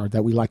that we are,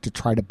 that we like to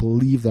try to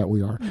believe that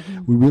we are.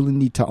 We really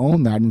need to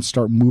own that and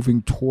start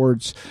moving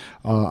towards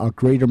a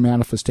greater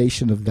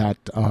manifestation of that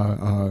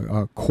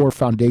core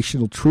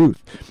foundational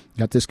truth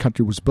that this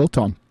country was built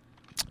on.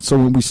 So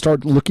when we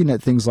start looking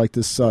at things like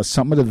this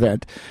summit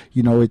event,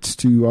 you know, it's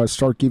to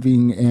start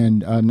giving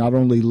and not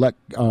only let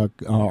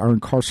our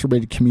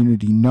incarcerated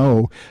community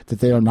know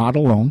that they are not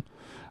alone,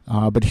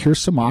 but here's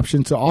some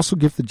options to also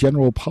give the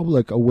general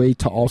public a way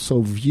to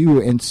also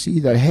view and see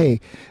that,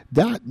 hey,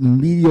 that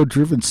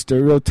media-driven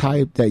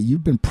stereotype that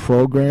you've been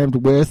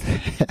programmed with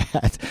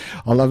at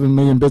 11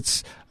 million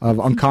bits of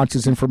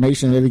unconscious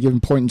information at any given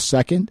point in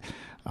second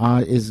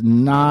is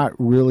not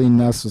really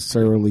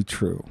necessarily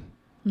true.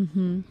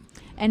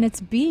 And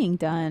it's being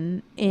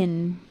done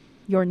in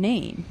your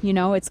name. You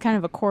know, it's kind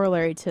of a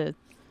corollary to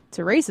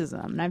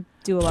racism. And I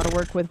do a lot of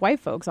work with white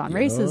folks on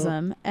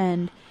racism,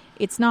 and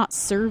it's not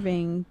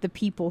serving the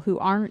people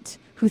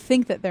who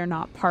think that they're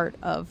not part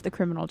of the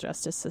criminal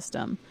justice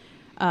system.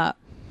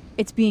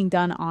 It's being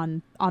done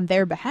on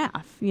their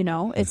behalf.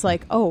 It's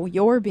like, oh,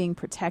 you're being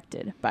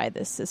protected by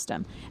this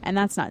system, and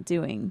that's not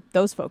doing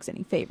those folks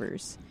any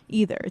favors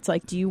either. It's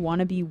like, do you want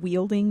to be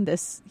wielding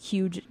this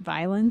huge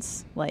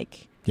violence?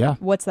 Like,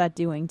 what's that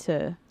doing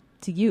to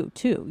you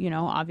too?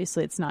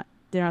 Obviously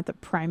they're not the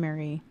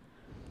primary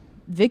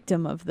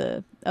victim of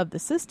the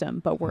system,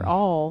 but we're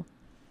all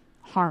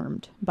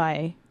harmed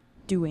by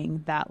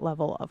doing that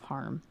level of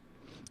harm.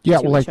 Yeah,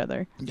 to each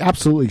other.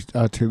 Absolutely,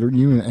 Taylor.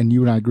 You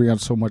and I agree on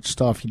so much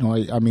stuff.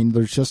 I mean,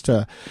 there's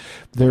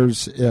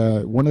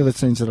one of the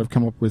things that I've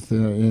come up with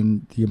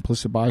in the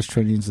implicit bias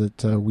trainings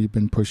that we've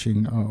been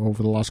pushing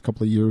over the last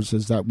couple of years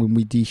is that when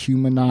we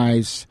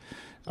dehumanize,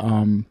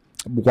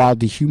 while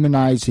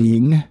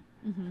dehumanizing,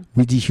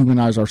 we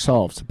dehumanize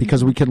ourselves,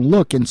 because we can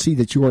look and see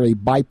that you are a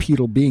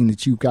bipedal being,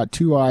 that you've got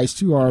 2 eyes,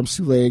 2 arms,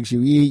 2 legs,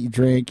 you eat, you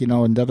drink,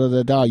 and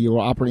da-da-da-da, you're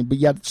operating, but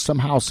yet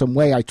somehow, some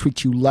way, I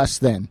treat you less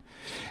than.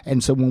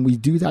 And so when we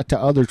do that to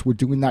others, we're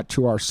doing that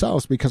to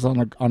ourselves, because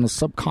on a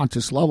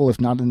subconscious level, if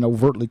not an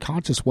overtly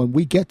conscious one,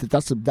 we get that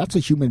that's a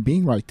human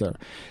being right there.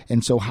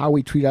 And so how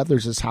we treat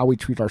others is how we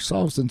treat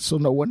ourselves. And so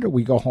no wonder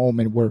we go home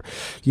and we're,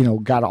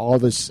 got all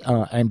this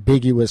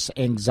ambiguous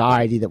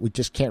anxiety that we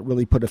just can't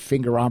really put a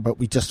finger on, but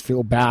we just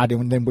feel bad.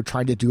 And then we're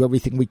trying to do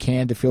everything we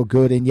can to feel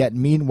good. And yet,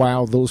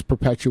 meanwhile, those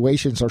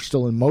perpetuations are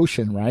still in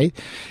motion, right?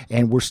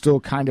 And we're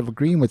still kind of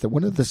agreeing with it.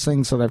 One of the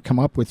things that I've come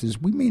up with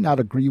is we may not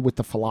agree with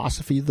the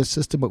philosophy of the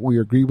system, but we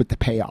agree with the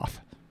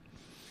payoff,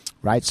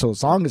 right? So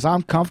as long as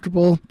I'm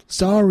comfortable,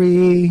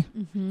 sorry,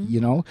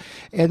 and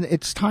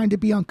it's time to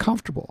be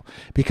uncomfortable,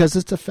 because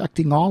it's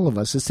affecting all of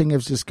us. This thing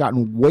has just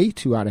gotten way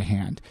too out of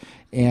hand,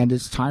 and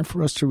it's time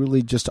for us to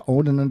really just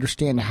own and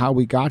understand how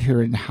we got here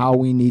and how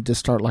we need to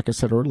start, like I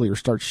said earlier,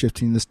 start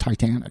shifting this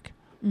Titanic.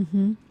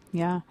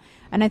 Yeah.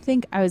 And I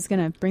think I was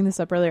going to bring this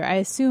up earlier. I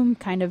assume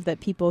kind of that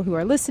people who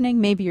are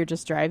listening, maybe you're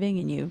just driving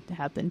and you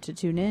happen to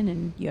tune in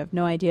and you have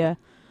no idea.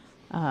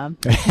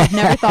 You've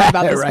never thought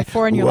about this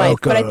before in your life,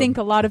 but I think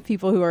a lot of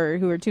people who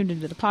are tuned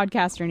into the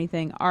podcast or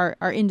anything are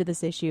into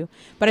this issue.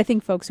 But I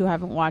think folks who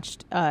haven't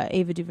watched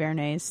Ava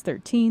DuVernay's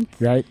 13th,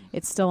 right?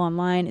 It's still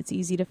online. It's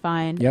easy to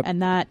find,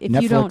 and that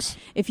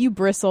if you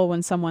bristle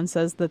when someone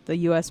says that the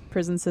U.S.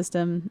 prison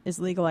system is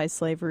legalized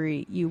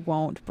slavery, you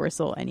won't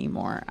bristle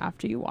anymore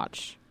after you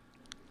watch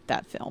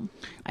that film.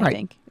 I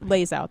think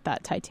lays out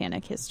that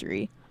Titanic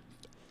history.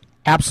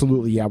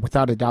 Absolutely, yeah,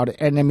 without a doubt.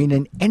 And I mean,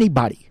 in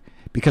anybody.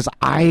 Because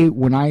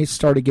when I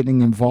started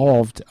getting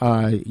involved,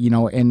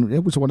 and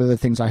it was one of the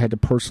things I had to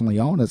personally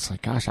own. It's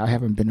like, gosh, I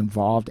haven't been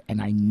involved, and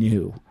I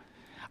knew.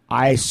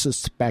 I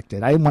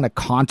suspected. I didn't want to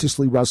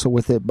consciously wrestle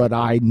with it, but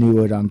I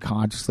knew it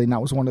unconsciously, and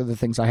that was one of the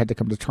things I had to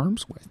come to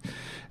terms with.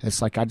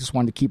 It's like I just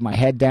wanted to keep my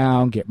head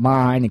down, get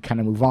mine, and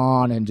kind of move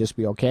on and just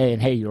be okay,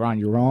 and hey, you're on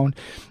your own.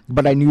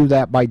 But I knew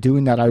that by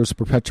doing that, I was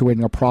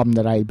perpetuating a problem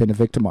that I had been a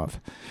victim of.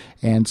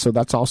 And so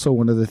that's also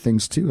one of the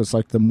things, too. It's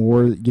like the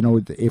more,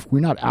 if we're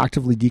not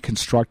actively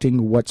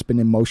deconstructing what's been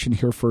in motion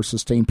here for a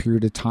sustained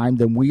period of time,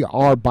 then we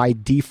are by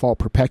default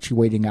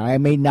perpetuating it. I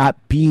may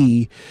not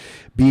be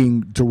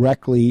being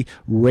directly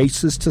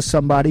racist to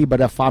somebody, but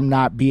if I'm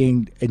not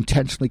being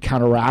intentionally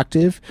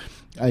counteractive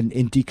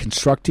in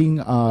deconstructing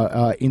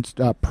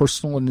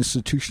personal and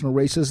institutional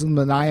racism,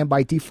 then I am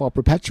by default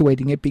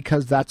perpetuating it,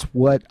 because that's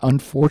what,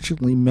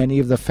 unfortunately, many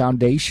of the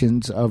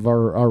foundations of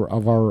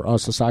our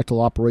societal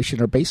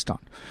operation are based on.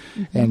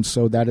 And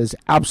so that is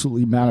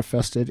absolutely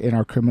manifested in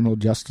our criminal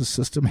justice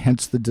system,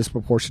 hence the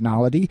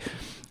disproportionality,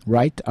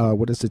 right?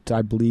 What is it?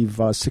 I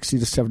believe 60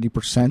 to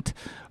 70%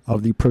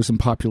 of the prison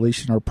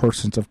population are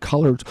persons of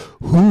color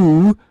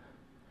who,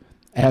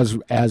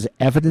 as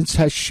evidence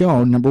has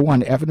shown, number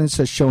one, evidence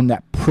has shown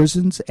that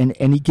prisons in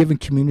any given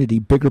community,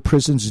 bigger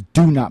prisons,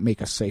 do not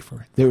make us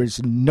safer. There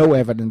is no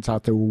evidence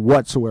out there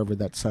whatsoever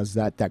that says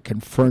that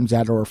confirms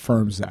that or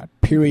affirms that.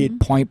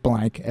 Period, point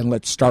blank, and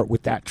let's start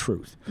with that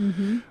truth,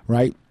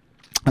 right?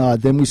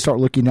 Then we start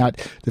looking at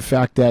the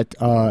fact that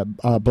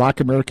Black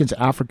Americans,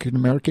 African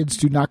Americans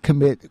do not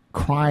commit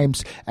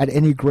crimes at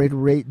any greater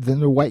rate than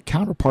their white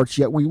counterparts,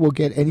 yet we will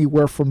get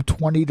anywhere from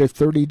 20 to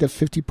 30 to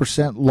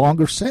 50%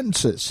 longer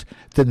sentences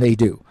than they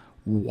do.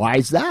 Why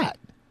is that?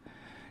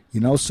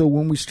 So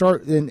when we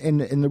start,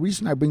 and the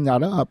reason I bring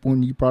that up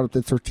when you brought up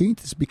the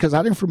 13th is because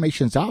that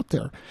information is out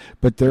there.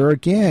 But there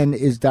again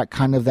is that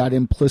kind of that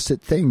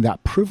implicit thing,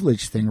 that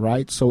privilege thing,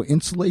 right? So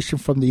insulation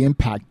from the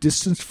impact,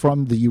 distance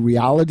from the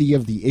reality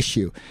of the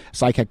issue.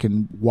 It's like I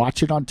can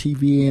watch it on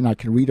TV and I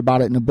can read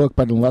about it in a book,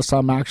 but unless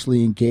I'm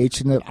actually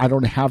engaged in it, I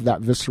don't have that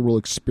visceral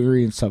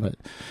experience of it.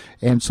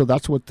 And so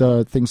that's what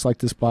the things like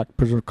this Black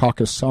Prisoner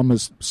Caucus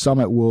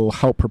Summit will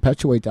help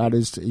perpetuate. That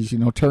is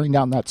tearing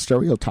down that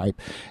stereotype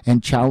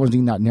and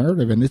challenging that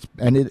narrative.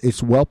 And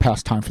it's well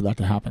past time for that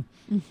to happen.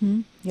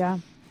 Yeah.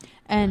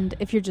 And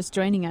if you're just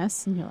joining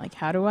us and you're like,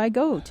 how do I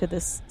go to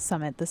this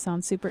summit? This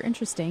sounds super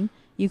interesting.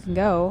 You can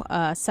go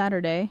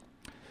Saturday,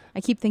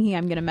 I keep thinking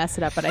I'm going to mess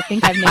it up, but I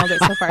think I've nailed it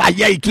so far.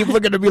 Yeah, you keep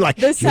looking at me like,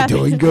 you're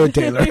doing good,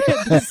 Taylor.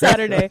 This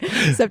Saturday,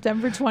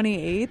 September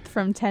 28th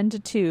from 10 to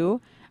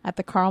 2 at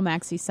the Carl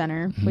Maxey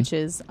Center, which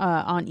is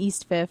on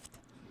East 5th,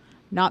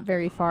 not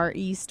very far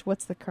east.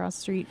 What's the cross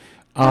street?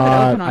 Open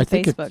on I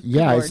think Facebook.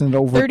 isn't it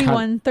over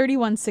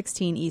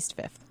 3116 East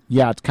 5th.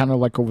 Yeah, it's kind of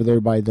like over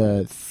there by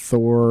the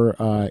Thor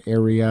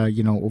area,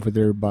 over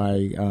there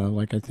by,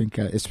 I think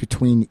it's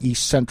between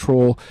East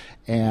Central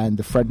and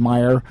the Fred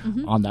Meyer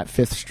on that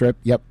 5th strip.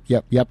 Yep.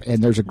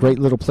 And there's a great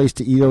little place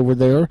to eat over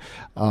there,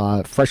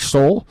 Fresh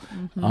Soul,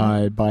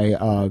 by,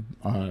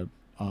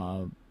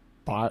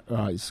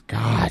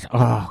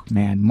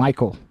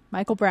 Michael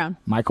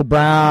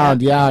Brown.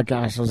 Yeah,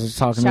 gosh, I was just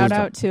talking. Shout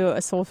out to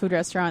a soul food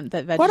restaurant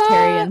that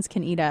vegetarians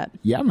can eat at.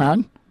 Yeah,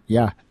 man.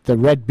 Yeah, the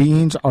red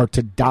beans are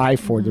to die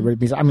for. The red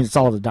beans. I mean, it's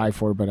all to die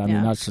for, but I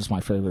mean, that's just my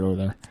favorite over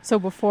there. So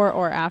before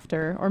or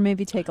after, or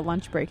maybe take a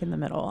lunch break in the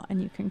middle,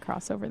 and you can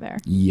cross over there.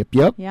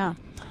 Yep. Yeah.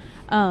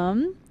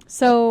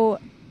 So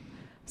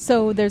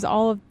there's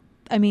all of.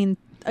 I mean,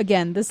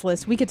 again, this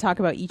list, we could talk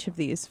about each of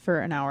these for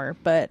an hour,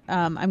 but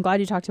I'm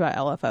glad you talked about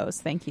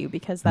LFOs. Thank you,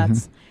 because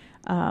that's.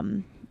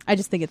 I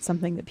just think it's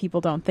something that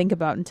people don't think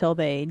about until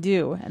they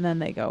do, and then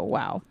they go,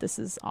 wow, this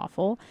is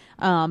awful.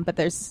 But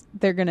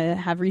they're going to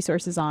have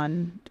resources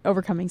on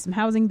overcoming some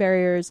housing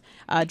barriers.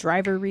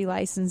 Driver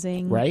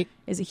relicensing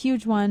is a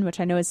huge one,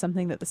 which I know is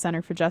something that the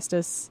Center for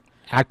Justice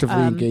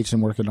actively engaged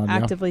and working on.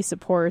 Actively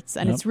supports,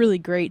 and it's really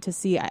great to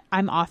see.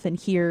 I'm often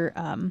here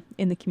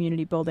in the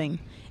community building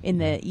in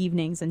the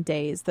evenings and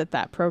days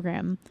that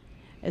program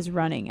is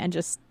running, and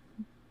just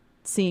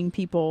seeing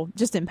people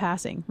just in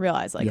passing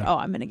realize oh,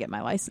 I'm going to get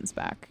my license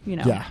back,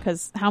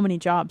 because how many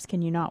jobs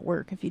can you not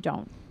work if you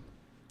don't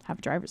have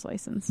a driver's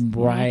license?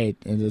 Right.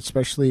 And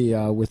especially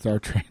with our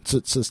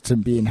transit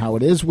system being how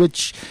it is,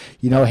 which,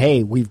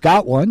 hey, we've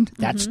got one.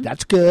 That's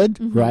good,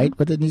 right?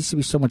 But it needs to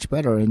be so much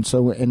better.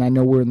 And I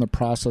know we're in the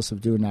process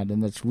of doing that,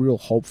 and that's real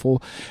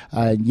hopeful.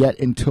 Yet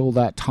until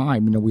that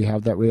time, we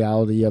have that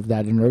reality of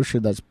that inertia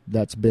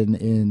that's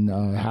been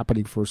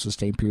happening for a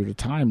sustained period of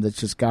time.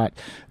 That's just got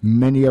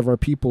many of our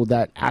people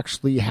that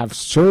actually have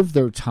served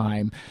their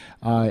time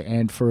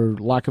and, for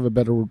lack of a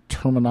better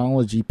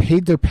terminology,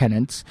 paid their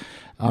penance,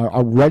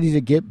 are ready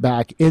to get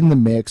back in the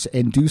mix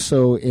and do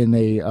so in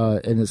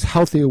as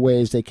healthy a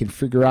way as they can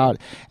figure out,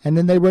 and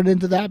then they run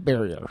into that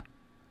barrier.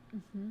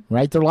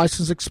 Right, their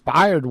license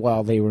expired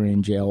while they were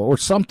in jail or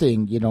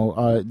something.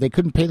 They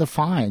couldn't pay the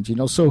fines.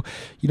 So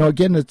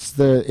again, it's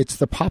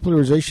the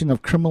popularization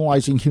of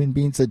criminalizing human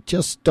beings that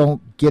just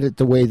don't get it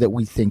the way that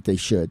we think they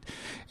should.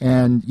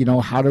 And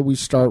how do we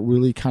start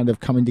really kind of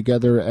coming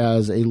together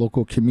as a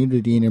local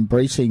community and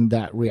embracing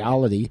that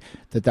reality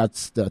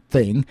that's the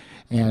thing,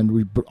 and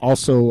we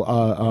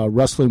also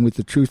wrestling with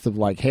the truth of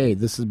hey,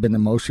 this has been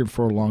in motion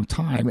for a long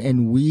time,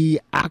 and we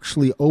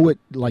actually owe it.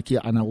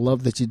 And I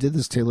love that you did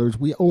this, Taylor.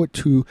 We owe it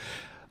to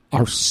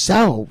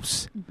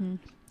ourselves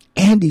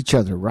and each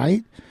other,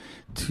 right?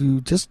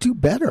 To just do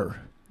better.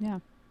 Yeah.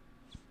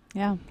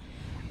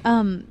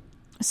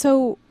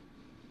 So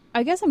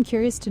I guess I'm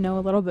curious to know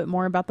a little bit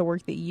more about the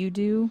work that you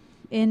do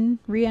in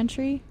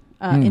reentry,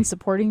 in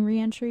supporting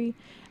reentry,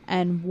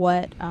 and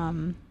what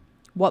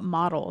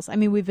models. I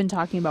mean, we've been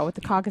talking about what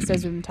the caucus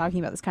does. We've been talking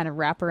about this kind of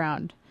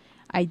wraparound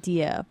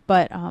idea,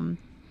 but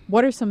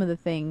what are some of the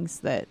things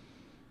that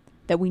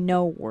we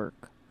know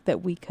work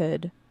that we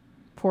could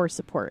pour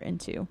support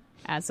into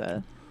as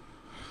a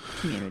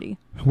community?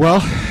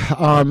 Well,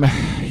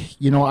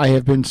 I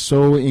have been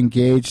so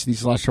engaged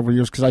these last several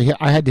years because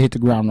I had to hit the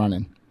ground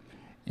running.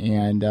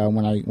 And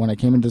when I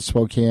came into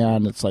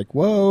Spokane, it's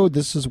whoa,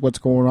 this is what's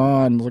going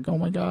on. It's oh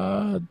my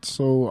God.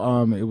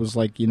 So it was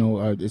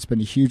it's been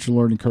a huge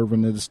learning curve,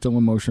 and it is still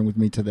in motion with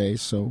me today.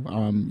 So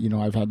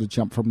I've had to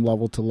jump from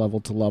level to level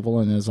to level,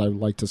 and as I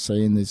like to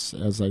say in this,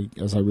 as I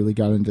really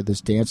got into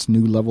this dance,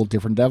 new level,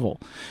 different devil.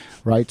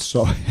 Right,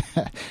 so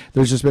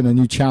there's just been a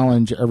new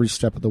challenge every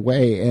step of the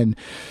way, and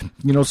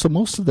so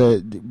most of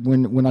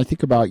when I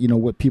think about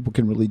what people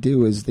can really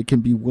do is they can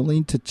be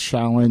willing to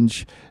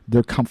challenge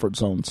their comfort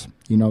zones,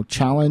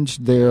 challenge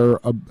their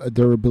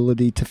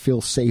ability to feel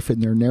safe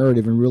in their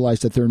narrative, and realize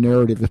that their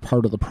narrative is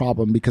part of the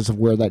problem because of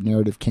where that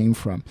narrative came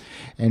from,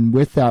 and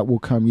with that will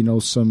come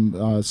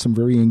some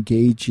very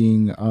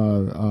engaging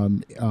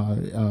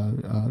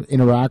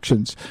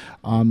interactions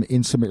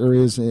in some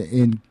areas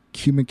in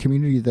human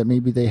community that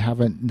maybe they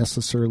haven't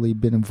necessarily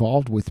been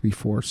involved with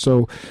before.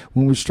 So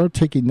when we start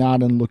taking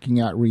that and looking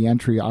at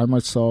reentry, I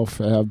myself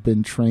have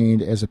been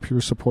trained as a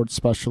peer support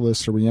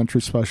specialist, a reentry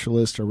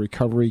specialist, a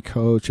recovery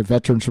coach, a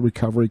veterans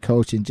recovery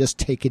coach, and just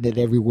taking it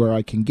everywhere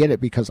I can get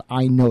it, because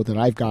I know that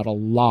I've got a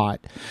lot.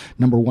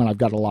 Number one, I've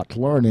got a lot to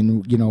learn,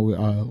 and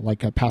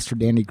like Pastor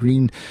Danny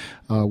Green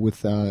with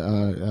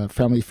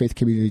Family Faith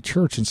Community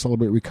Church and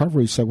Celebrate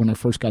Recovery said when I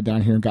first got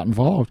down here and got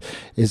involved,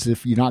 is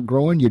if you're not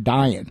growing, you're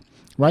dying.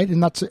 right?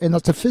 And that's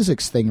a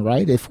physics thing,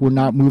 right? If we're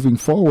not moving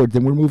forward,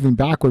 then we're moving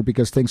backward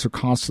because things are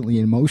constantly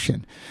in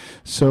motion.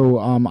 So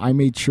I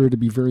made sure to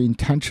be very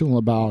intentional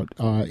about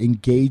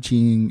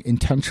engaging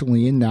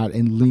intentionally in that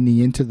and leaning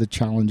into the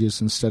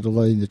challenges instead of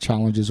letting the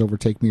challenges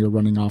overtake me or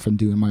running off and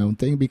doing my own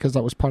thing, because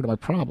that was part of my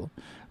problem.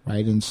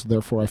 Right, and so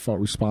therefore I felt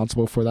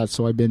responsible for that.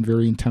 So I've been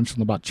very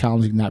intentional about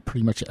challenging that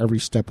pretty much every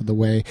step of the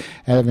way,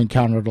 and I've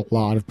encountered a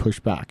lot of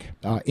pushback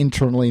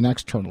internally and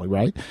externally.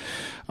 Right,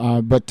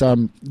 but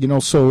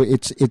so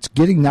it's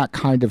getting that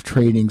kind of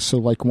training. So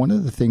like one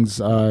of the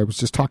things I was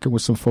just talking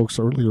with some folks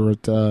earlier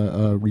at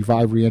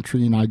Revive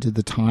Reentry, and I did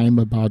the time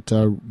about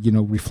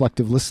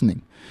reflective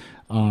listening,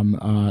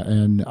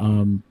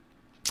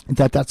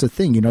 that's a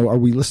thing. Are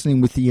we listening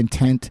with the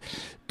intent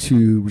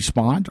to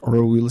respond, or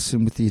are we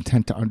listening with the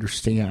intent to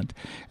understand?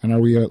 And are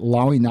we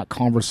allowing that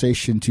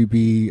conversation to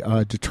be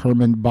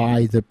determined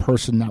by the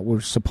person that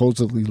we're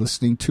supposedly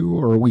listening to,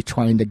 or are we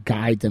trying to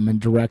guide them and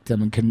direct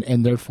them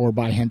and therefore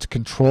by hence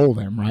control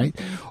them, right?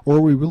 Or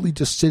are we really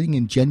just sitting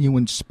in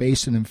genuine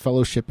space and in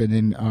fellowship and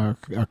in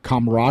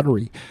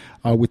camaraderie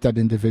with that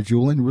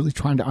individual and really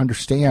trying to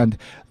understand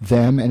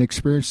them and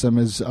experience them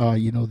as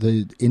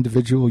the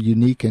individual,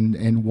 unique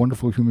and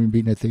wonderful human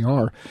being that they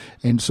are?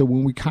 And so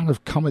when we kind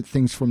of come at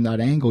things from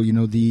that angle,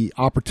 the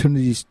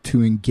opportunities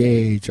to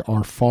engage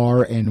are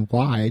far and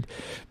wide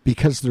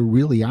because they're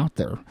really out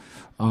there.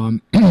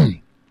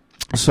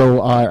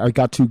 So I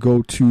got to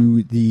go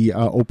to the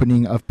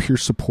opening of Peer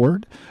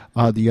Support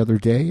the other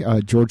day.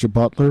 Georgia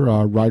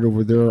Butler, right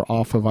over there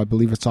I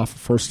believe it's off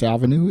of First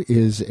Avenue,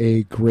 is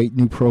a great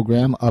new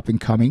program up and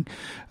coming.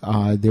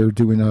 They're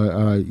doing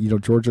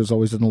Georgia's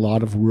always done a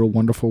lot of real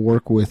wonderful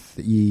work with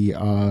the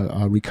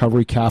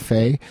Recovery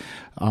Cafe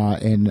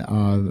and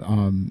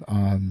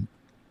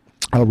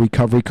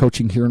recovery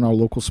coaching here in our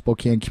local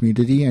Spokane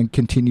community, and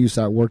continues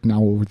that work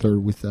now over there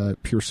with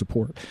Peer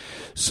Support.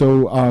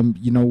 So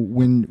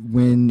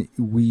when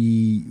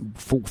we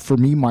for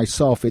me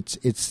myself,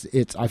 it's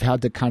I've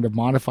had to kind of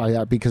modify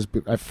that, because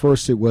at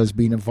first it was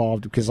being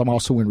involved because I'm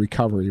also in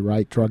recovery,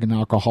 right? Drug and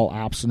alcohol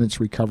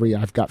abstinence recovery.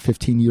 I've got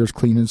 15 years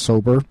clean and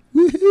sober.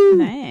 Woo-hoo!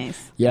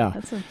 Nice.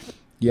 Yeah.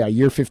 Yeah,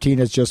 year 15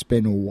 has just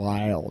been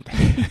wild.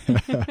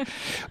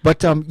 But but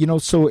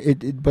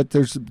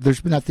there's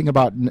been that thing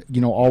about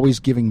always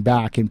giving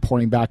back and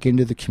pouring back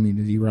into the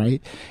community, right?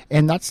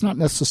 And that's not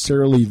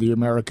necessarily the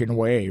American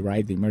way,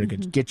 right? The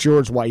Americans get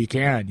yours while you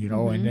can,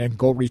 and then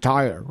go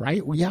retire,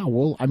 right? Well, yeah,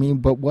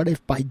 but what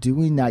if by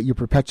doing that you're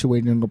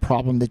perpetuating a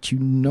problem that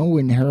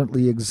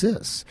inherently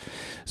exists?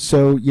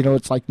 So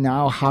it's like,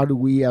 now how do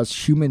we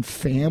as human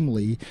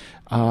family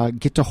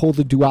get to hold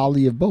the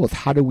duality of both?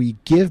 How do we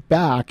give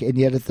back and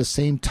yet at the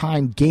same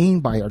time gain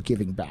by our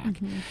giving back?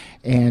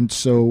 And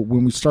so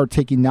when we start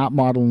taking that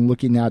model and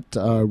looking at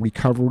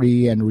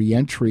recovery and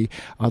reentry,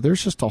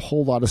 there's just a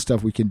whole lot of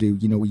stuff we can do.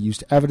 We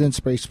used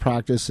evidence-based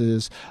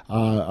practices,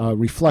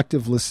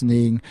 reflective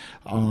listening.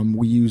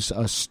 We use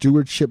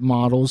stewardship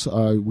models.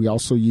 We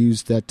also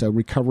use that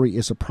recovery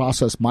is a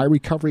process. My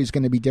recovery is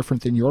going to be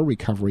different than your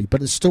recovery,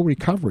 but it's still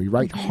recovery,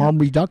 right? Harm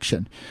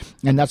reduction.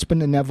 And that's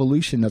been an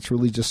evolution that's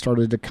really just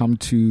started to come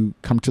to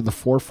the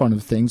forefront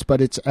of things, but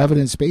it's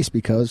evidence-based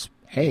because,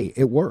 hey,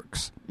 it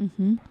works.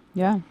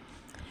 Yeah.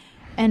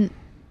 And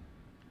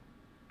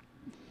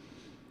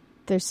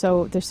there's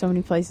so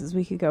many places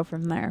we could go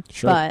from there.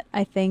 Sure. But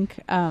I think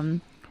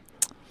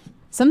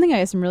something I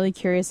guess I'm really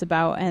curious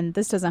about, and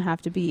this doesn't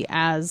have to be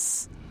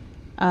as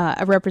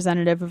a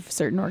representative of a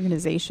certain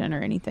organization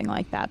or anything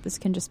like that. This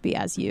can just be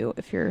as you,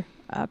 if you're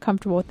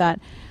comfortable with that.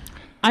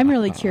 I'm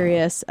really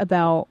curious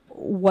about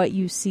what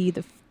you see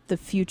the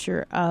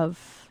future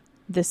of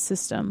this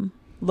system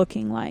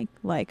looking like.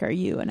 Like, are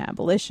you an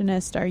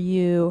abolitionist? Are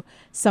you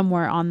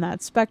somewhere on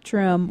that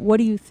spectrum? What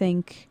do you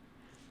think,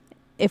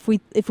 if we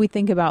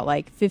think about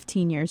like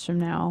 15 years from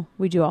now,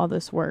 we do all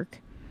this work,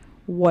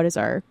 what does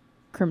our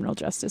criminal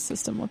justice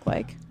system look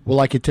like?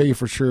 Well, I can tell you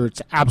for sure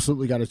it's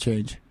absolutely got to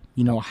change.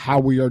 How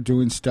we are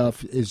doing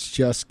stuff is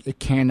just, it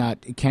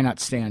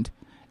cannot stand.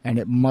 And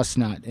it must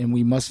not. And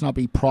we must not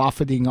be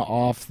profiting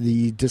off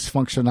the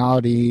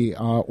dysfunctionality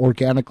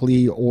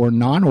organically or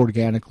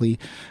non-organically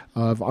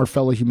of our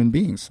fellow human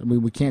beings. I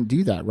mean, we can't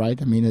do that, right?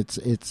 I mean,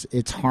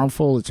 it's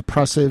harmful, it's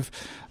oppressive,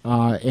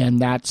 and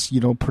that's,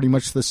 pretty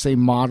much the same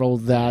model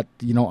that,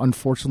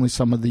 unfortunately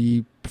some of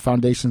the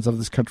foundations of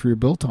this country are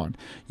built on,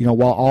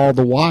 while all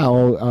the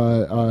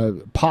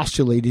while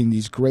postulating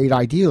these great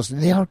ideas.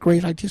 And they are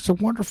great ideas. They're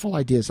wonderful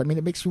ideas. I mean,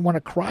 it makes me want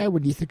to cry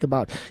when you think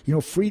about,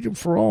 freedom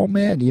for all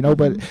men,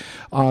 but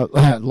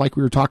like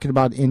we were talking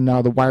about in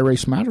the Why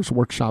Race Matters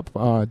workshop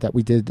that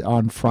we did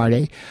on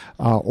Friday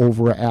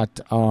over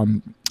at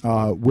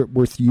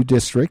Whitworth U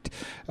District,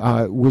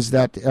 was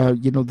that,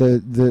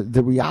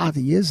 the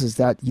reality is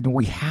that,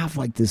 we have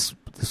like this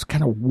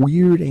kind of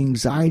weird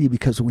anxiety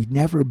because we've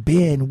never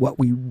been what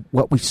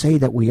we say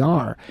that we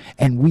are.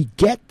 And we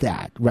get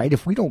that, right?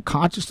 If we don't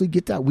consciously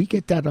get that, we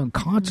get that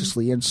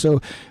unconsciously. And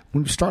so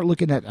when we start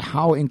looking at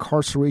how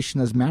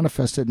incarceration is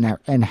manifested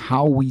and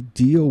how we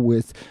deal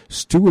with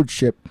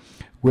stewardship,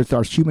 with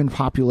our human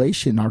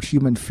population, our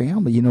human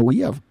family, we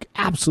have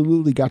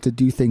absolutely got to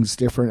do things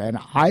different. And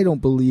I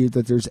don't believe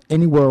that there's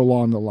anywhere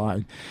along the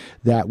line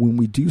that when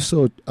we do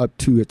so up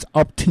to its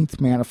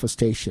upteenth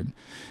manifestation,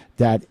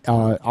 that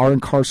our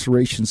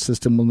incarceration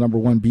system will, number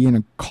one, be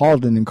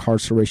called an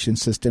incarceration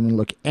system and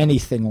look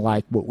anything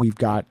like what we've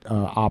got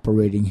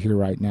operating here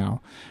right now.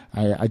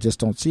 I just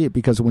don't see it,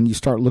 because when you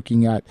start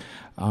looking at,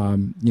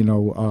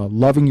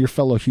 loving your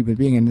fellow human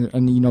being,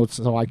 and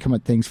so I come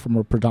at things from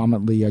a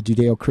predominantly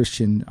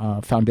Judeo-Christian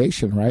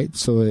foundation, right?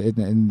 So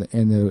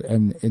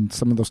in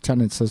some of those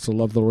tenets says to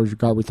love the Lord your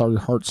God with all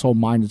your heart, soul,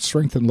 mind, and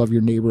strength, and love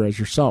your neighbor as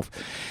yourself.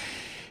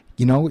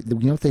 You know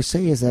what they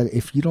say is that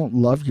if you don't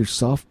love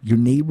yourself, your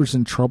neighbor's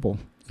in trouble.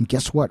 And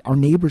guess what? Our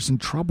neighbor's in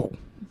trouble,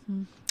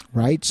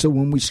 right? So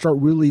when we start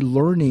really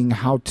learning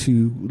how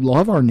to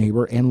love our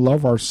neighbor and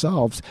love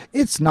ourselves,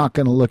 it's not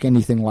going to look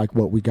anything like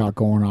what we got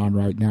going on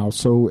right now.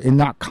 So in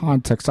that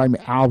context, I'm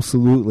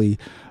absolutely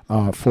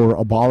for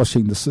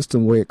abolishing the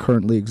system the way it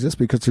currently exists,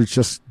 because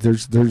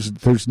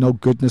there's no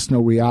goodness,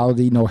 no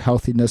reality, no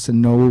healthiness, and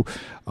no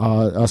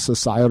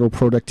societal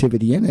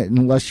productivity in it,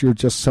 unless you're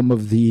just some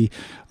of the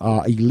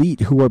elite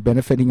who are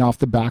benefiting off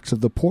the backs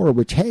of the poor,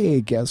 which, hey,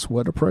 guess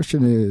what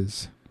oppression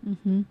is?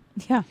 Mm-hmm.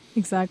 Yeah,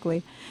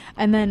 exactly.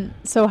 And then,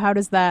 so how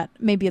does that,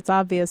 maybe it's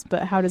obvious,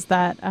 but how does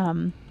that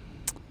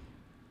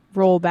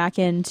roll back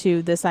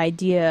into this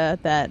idea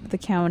that the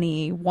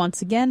county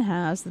once again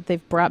has, that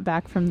they've brought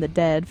back from the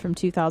dead from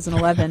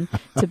 2011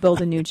 to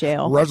build a new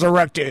jail?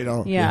 Resurrected.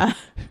 Oh, yeah.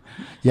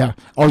 Yeah.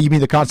 Oh, you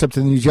mean the concept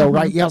of the new jail,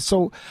 right? Yeah.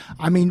 So,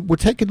 I mean, we're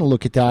taking a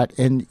look at that,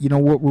 and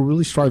what we're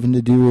really striving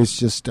to do is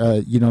just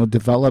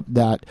develop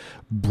that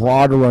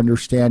broader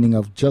understanding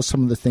of just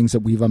some of the things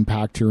that we've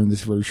unpacked here in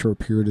this very short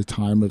period of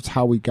time. It's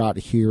how we got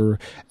here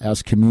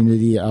as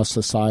community, as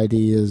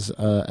society, as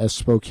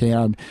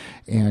Spokane,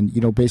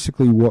 and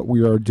basically what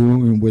we are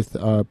doing with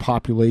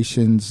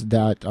populations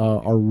that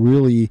are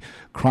really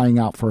crying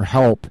out for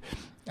help.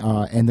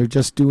 And they're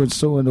just doing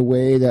so in a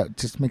way that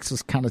just makes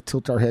us kind of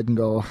tilt our head and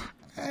go,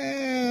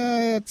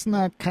 it's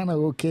not kind of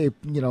okay,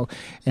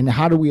 and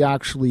how do we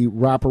actually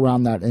wrap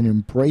around that and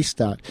embrace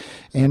that?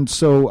 And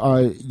so,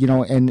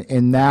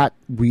 and that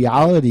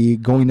reality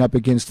going up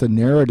against the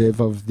narrative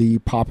of the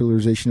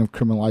popularization of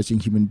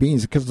criminalizing human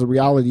beings, because the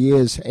reality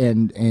is,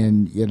 and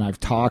I've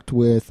talked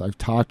with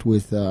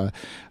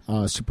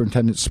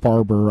Superintendent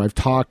Sparber, I've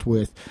talked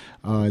with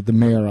the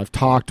mayor, I've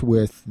talked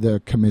with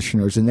the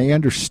commissioners, and they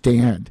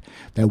understand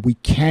that we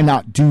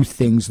cannot do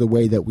things the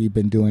way that we've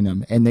been doing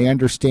them, and they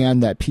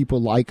understand that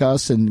people like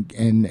us and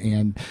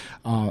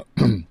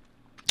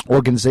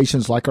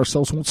organizations like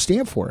ourselves won't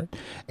stand for it,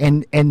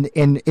 and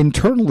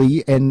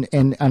internally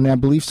and I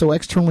believe so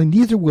externally,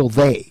 neither will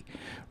they.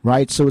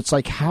 Right, so it's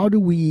like, how do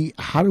we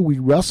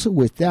wrestle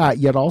with that,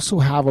 yet also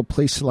have a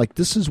place to, like,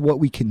 this is what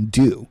we can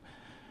do.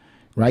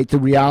 Right, the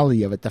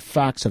reality of it, the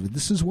facts of it.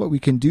 This is what we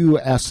can do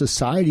as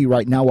society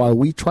right now while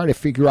we try to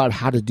figure out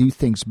how to do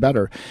things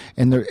better.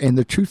 And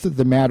the truth of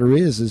the matter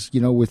is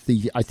with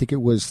I think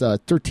it was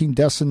 13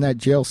 deaths in that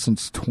jail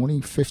since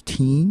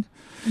 2015.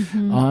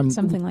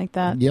 Something like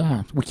that.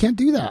 Yeah, we can't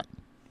do that.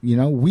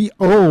 We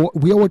owe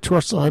it to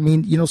ourselves. I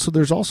mean, so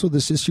there's also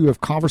this issue of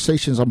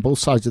conversations on both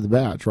sides of the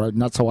badge, right?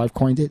 And that's how I've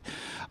coined it,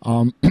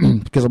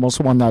 because I'm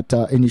also on that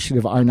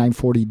initiative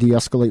I-940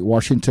 De-Escalate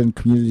Washington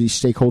Community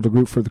Stakeholder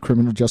Group for the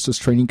Criminal Justice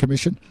Training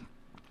Commission.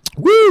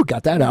 Woo!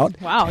 Got that out.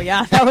 Wow,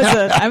 yeah,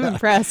 I'm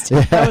impressed.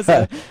 Yeah. That was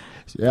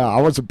Yeah,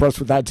 I was impressed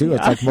with that too. Yeah.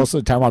 It's like most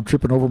of the time I'm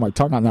tripping over my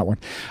tongue on that one.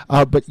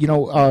 But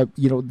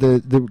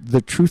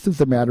the truth of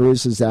the matter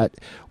is that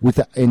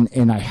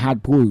and I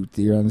had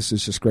and this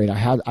is just great.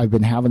 I've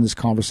been having this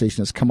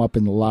conversation that's come up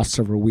in the last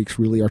several weeks,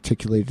 really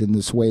articulated in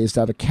this way, is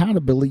that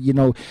accountability.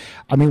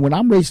 When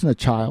I'm raising a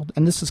child,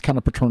 and this is kind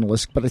of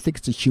paternalistic, but I think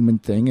it's a human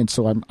thing, and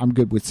so I'm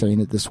good with saying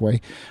it this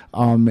way.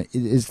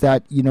 Is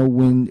that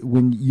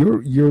when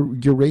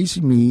you're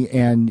raising me,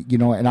 and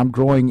and I'm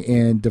growing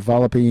and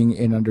developing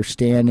and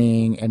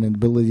understanding and an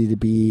ability to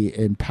be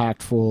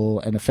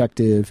impactful and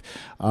effective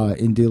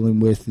in dealing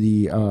with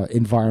the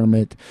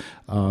environment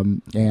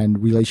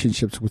and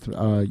relationships with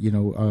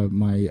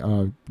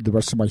the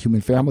rest of my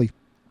human family,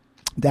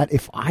 that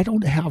if I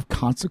don't have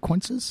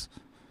consequences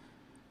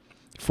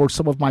for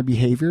some of my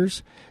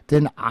behaviors,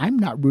 then I'm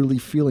not really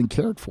feeling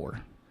cared for.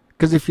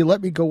 Because if you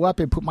let me go up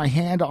and put my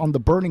hand on the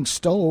burning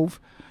stove,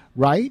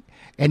 right,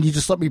 and you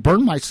just let me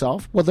burn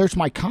myself, well, there's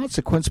my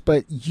consequence.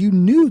 But you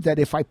knew that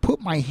if I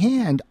put my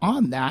hand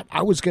on that,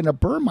 I was going to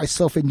burn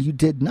myself, and you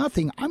did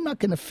nothing. I'm not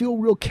going to feel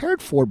real cared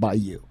for by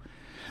you.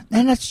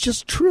 And that's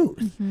just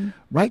truth,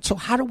 right? So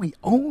how do we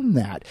own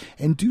that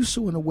and do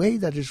so in a way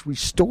that is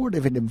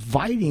restorative and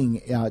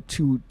inviting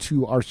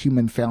to our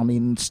human family,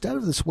 and instead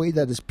of this way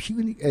that is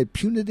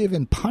punitive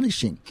and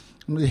punishing?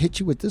 I'm going to hit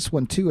you with this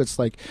one too. It's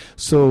like,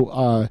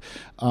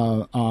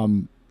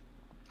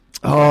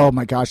 oh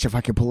my gosh, if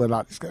I can pull it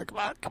out, it's gonna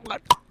come on,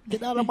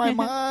 get out of my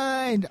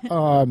mind.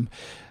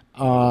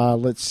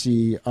 Let's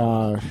see.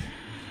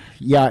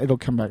 Yeah, it'll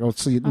come back.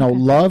 Let's see. Okay. No,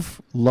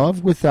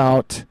 love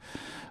without.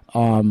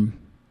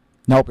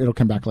 Nope, it'll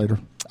come back later.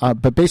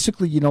 But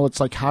basically, it's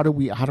like how do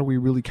we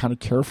really kind of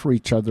care for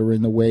each other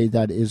in the way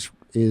that is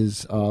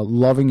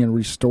loving and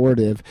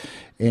restorative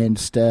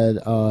instead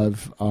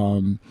of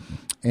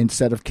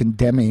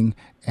condemning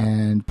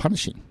and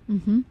punishing.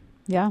 Mm-hmm.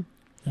 Yeah.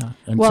 Yeah.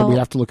 And so we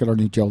have to look at our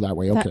new jail that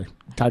way. Okay.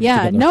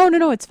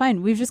 No, it's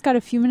fine. We've just got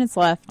a few minutes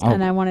left,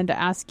 and I wanted to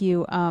ask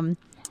you.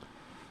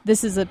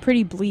 This is a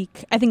pretty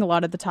bleak. I think a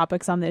lot of the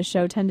topics on this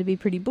show tend to be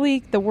pretty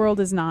bleak. The world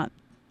is not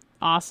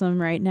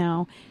awesome right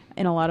now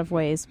in a lot of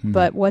ways.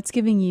 But what's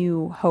giving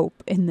you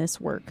hope in this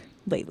work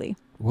lately?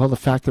 Well, the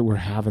fact that we're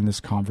having this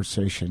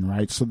conversation,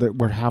 right? So that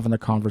we're having a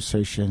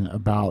conversation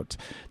about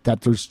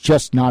that there's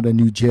just not a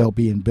new jail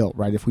being built,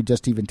 right? If we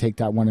just even take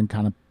that one and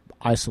kind of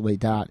isolate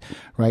that,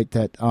 right?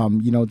 That,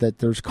 that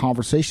there's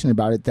conversation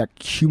about it, that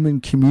human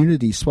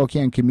community,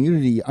 Spokane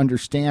community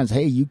understands,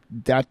 hey,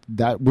 that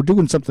we're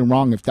doing something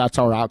wrong if that's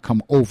our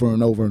outcome over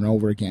and over and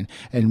over again.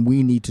 And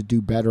we need to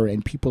do better.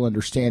 And people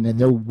understand and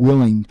they're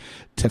willing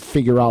to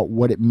figure out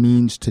what it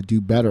means to do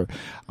better.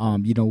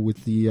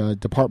 With the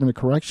Department of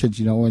Corrections,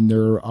 and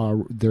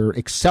their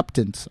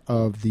acceptance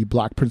of the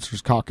Black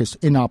Prisoners Caucus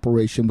in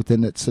operation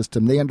within its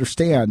system, they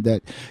understand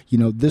that,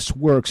 this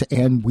works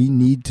and we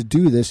need to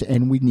do this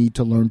and we need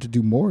to learn to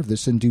do more of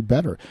this and do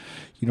better.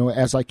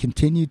 As I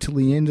continue to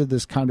lean into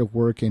this kind of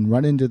work and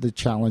run into the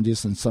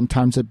challenges, and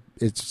sometimes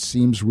it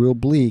seems real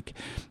bleak,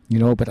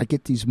 but I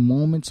get these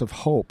moments of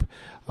hope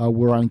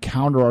where I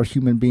encounter our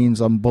human beings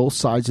on both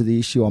sides of the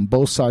issue, on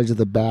both sides of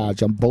the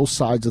badge, on both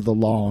sides of the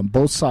law, on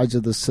both sides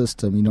of the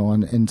system,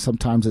 and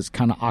sometimes it's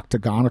kind of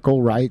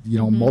octagonal, right?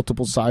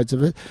 Multiple sides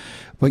of it.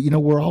 But,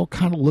 we're all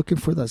kind of looking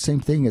for that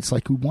same thing. It's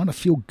like we want to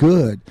feel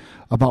good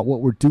about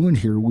what we're doing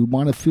here. We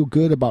want to feel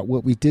good about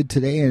what we did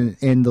today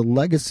and the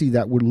legacy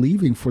that we're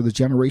leaving for the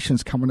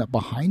generations coming up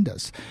behind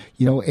us.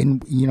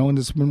 And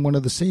it's been one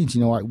of the sayings,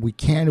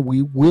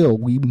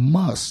 we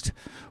must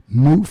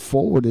move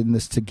forward in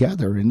this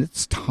together, and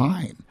it's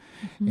time.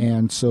 Mm-hmm.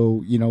 And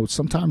so,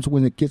 sometimes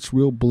when it gets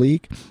real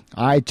bleak,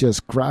 I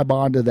just grab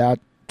onto that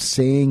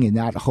saying and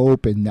that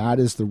hope, and that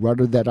is the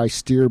rudder that I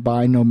steer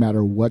by no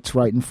matter what's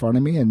right in front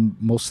of me. And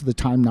most of the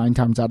time, 9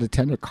 times out of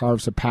 10, it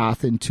carves a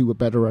path into a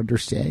better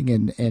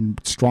understanding and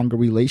stronger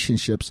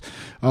relationships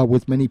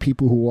with many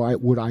people who I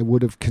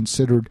would have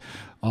considered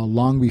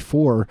long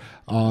before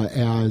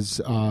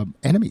as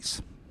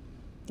enemies.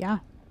 Yeah,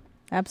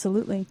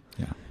 absolutely.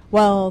 Yeah.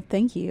 Well,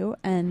 thank you.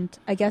 And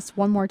I guess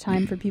one more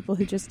time for people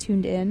who just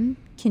tuned in,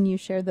 can you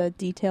share the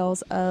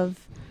details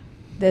of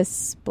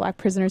this Black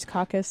Prisoners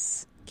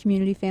Caucus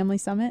Community Family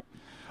Summit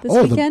this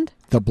weekend?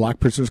 The Black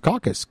Prisoners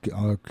Caucus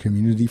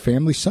Community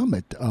Family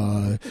Summit,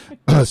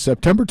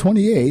 September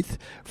 28th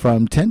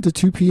from 10 to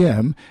 2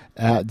 p.m.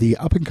 at the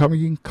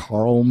up-and-coming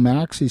Carl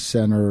Maxey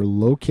Center,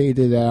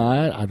 located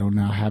at, I don't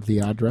now have the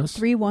address.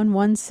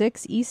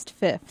 3116 East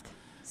 5th.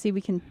 See, we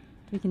can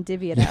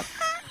divvy it up.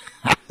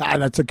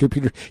 That's a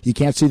computer. You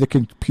can't see the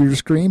computer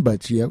screen,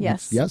 but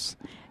yes.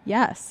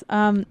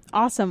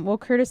 Awesome. Well,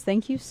 Curtis,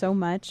 thank you so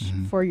much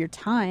for your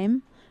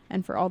time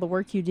and for all the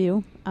work you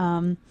do,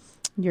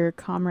 your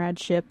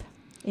comradeship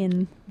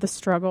in the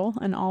struggle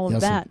and all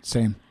of that.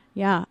 Same.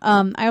 Yeah.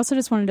 I also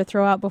just wanted to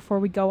throw out before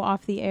we go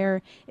off the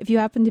air, if you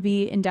happen to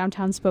be in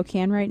downtown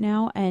Spokane right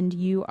now and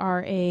you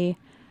are a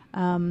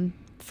fellow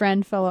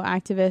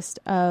activist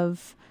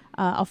of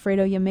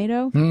Alfredo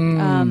Yamedo,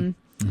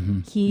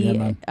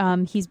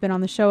 he's been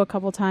on the show a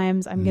couple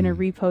times. I'm going to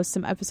repost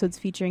some episodes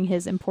featuring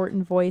his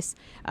important voice.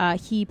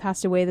 He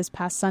passed away this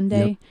past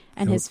Sunday,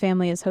 and his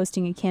family is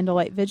hosting a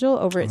candlelight vigil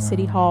over at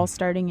City Hall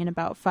starting in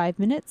about 5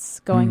 minutes,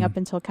 going up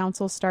until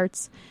council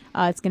starts.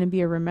 It's going to be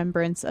a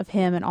remembrance of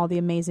him and all the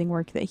amazing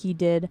work that he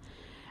did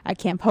at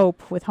Camp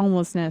Hope with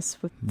homelessness,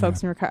 with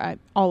folks in recovery,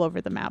 all over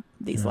the map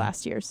these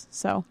last years.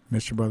 So,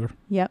 miss your brother.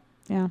 Yep.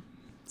 Yeah.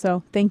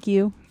 So thank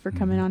you for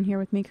coming on here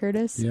with me,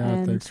 Curtis.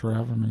 Yeah, thanks for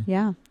having me.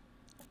 Yeah.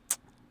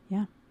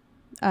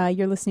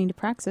 You're listening to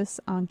Praxis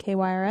on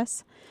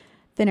KYRS,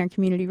 Thin Air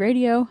Community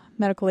Radio,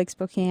 Medical Lake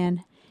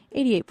Spokane,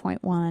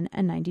 88.1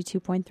 and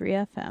 92.3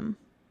 FM.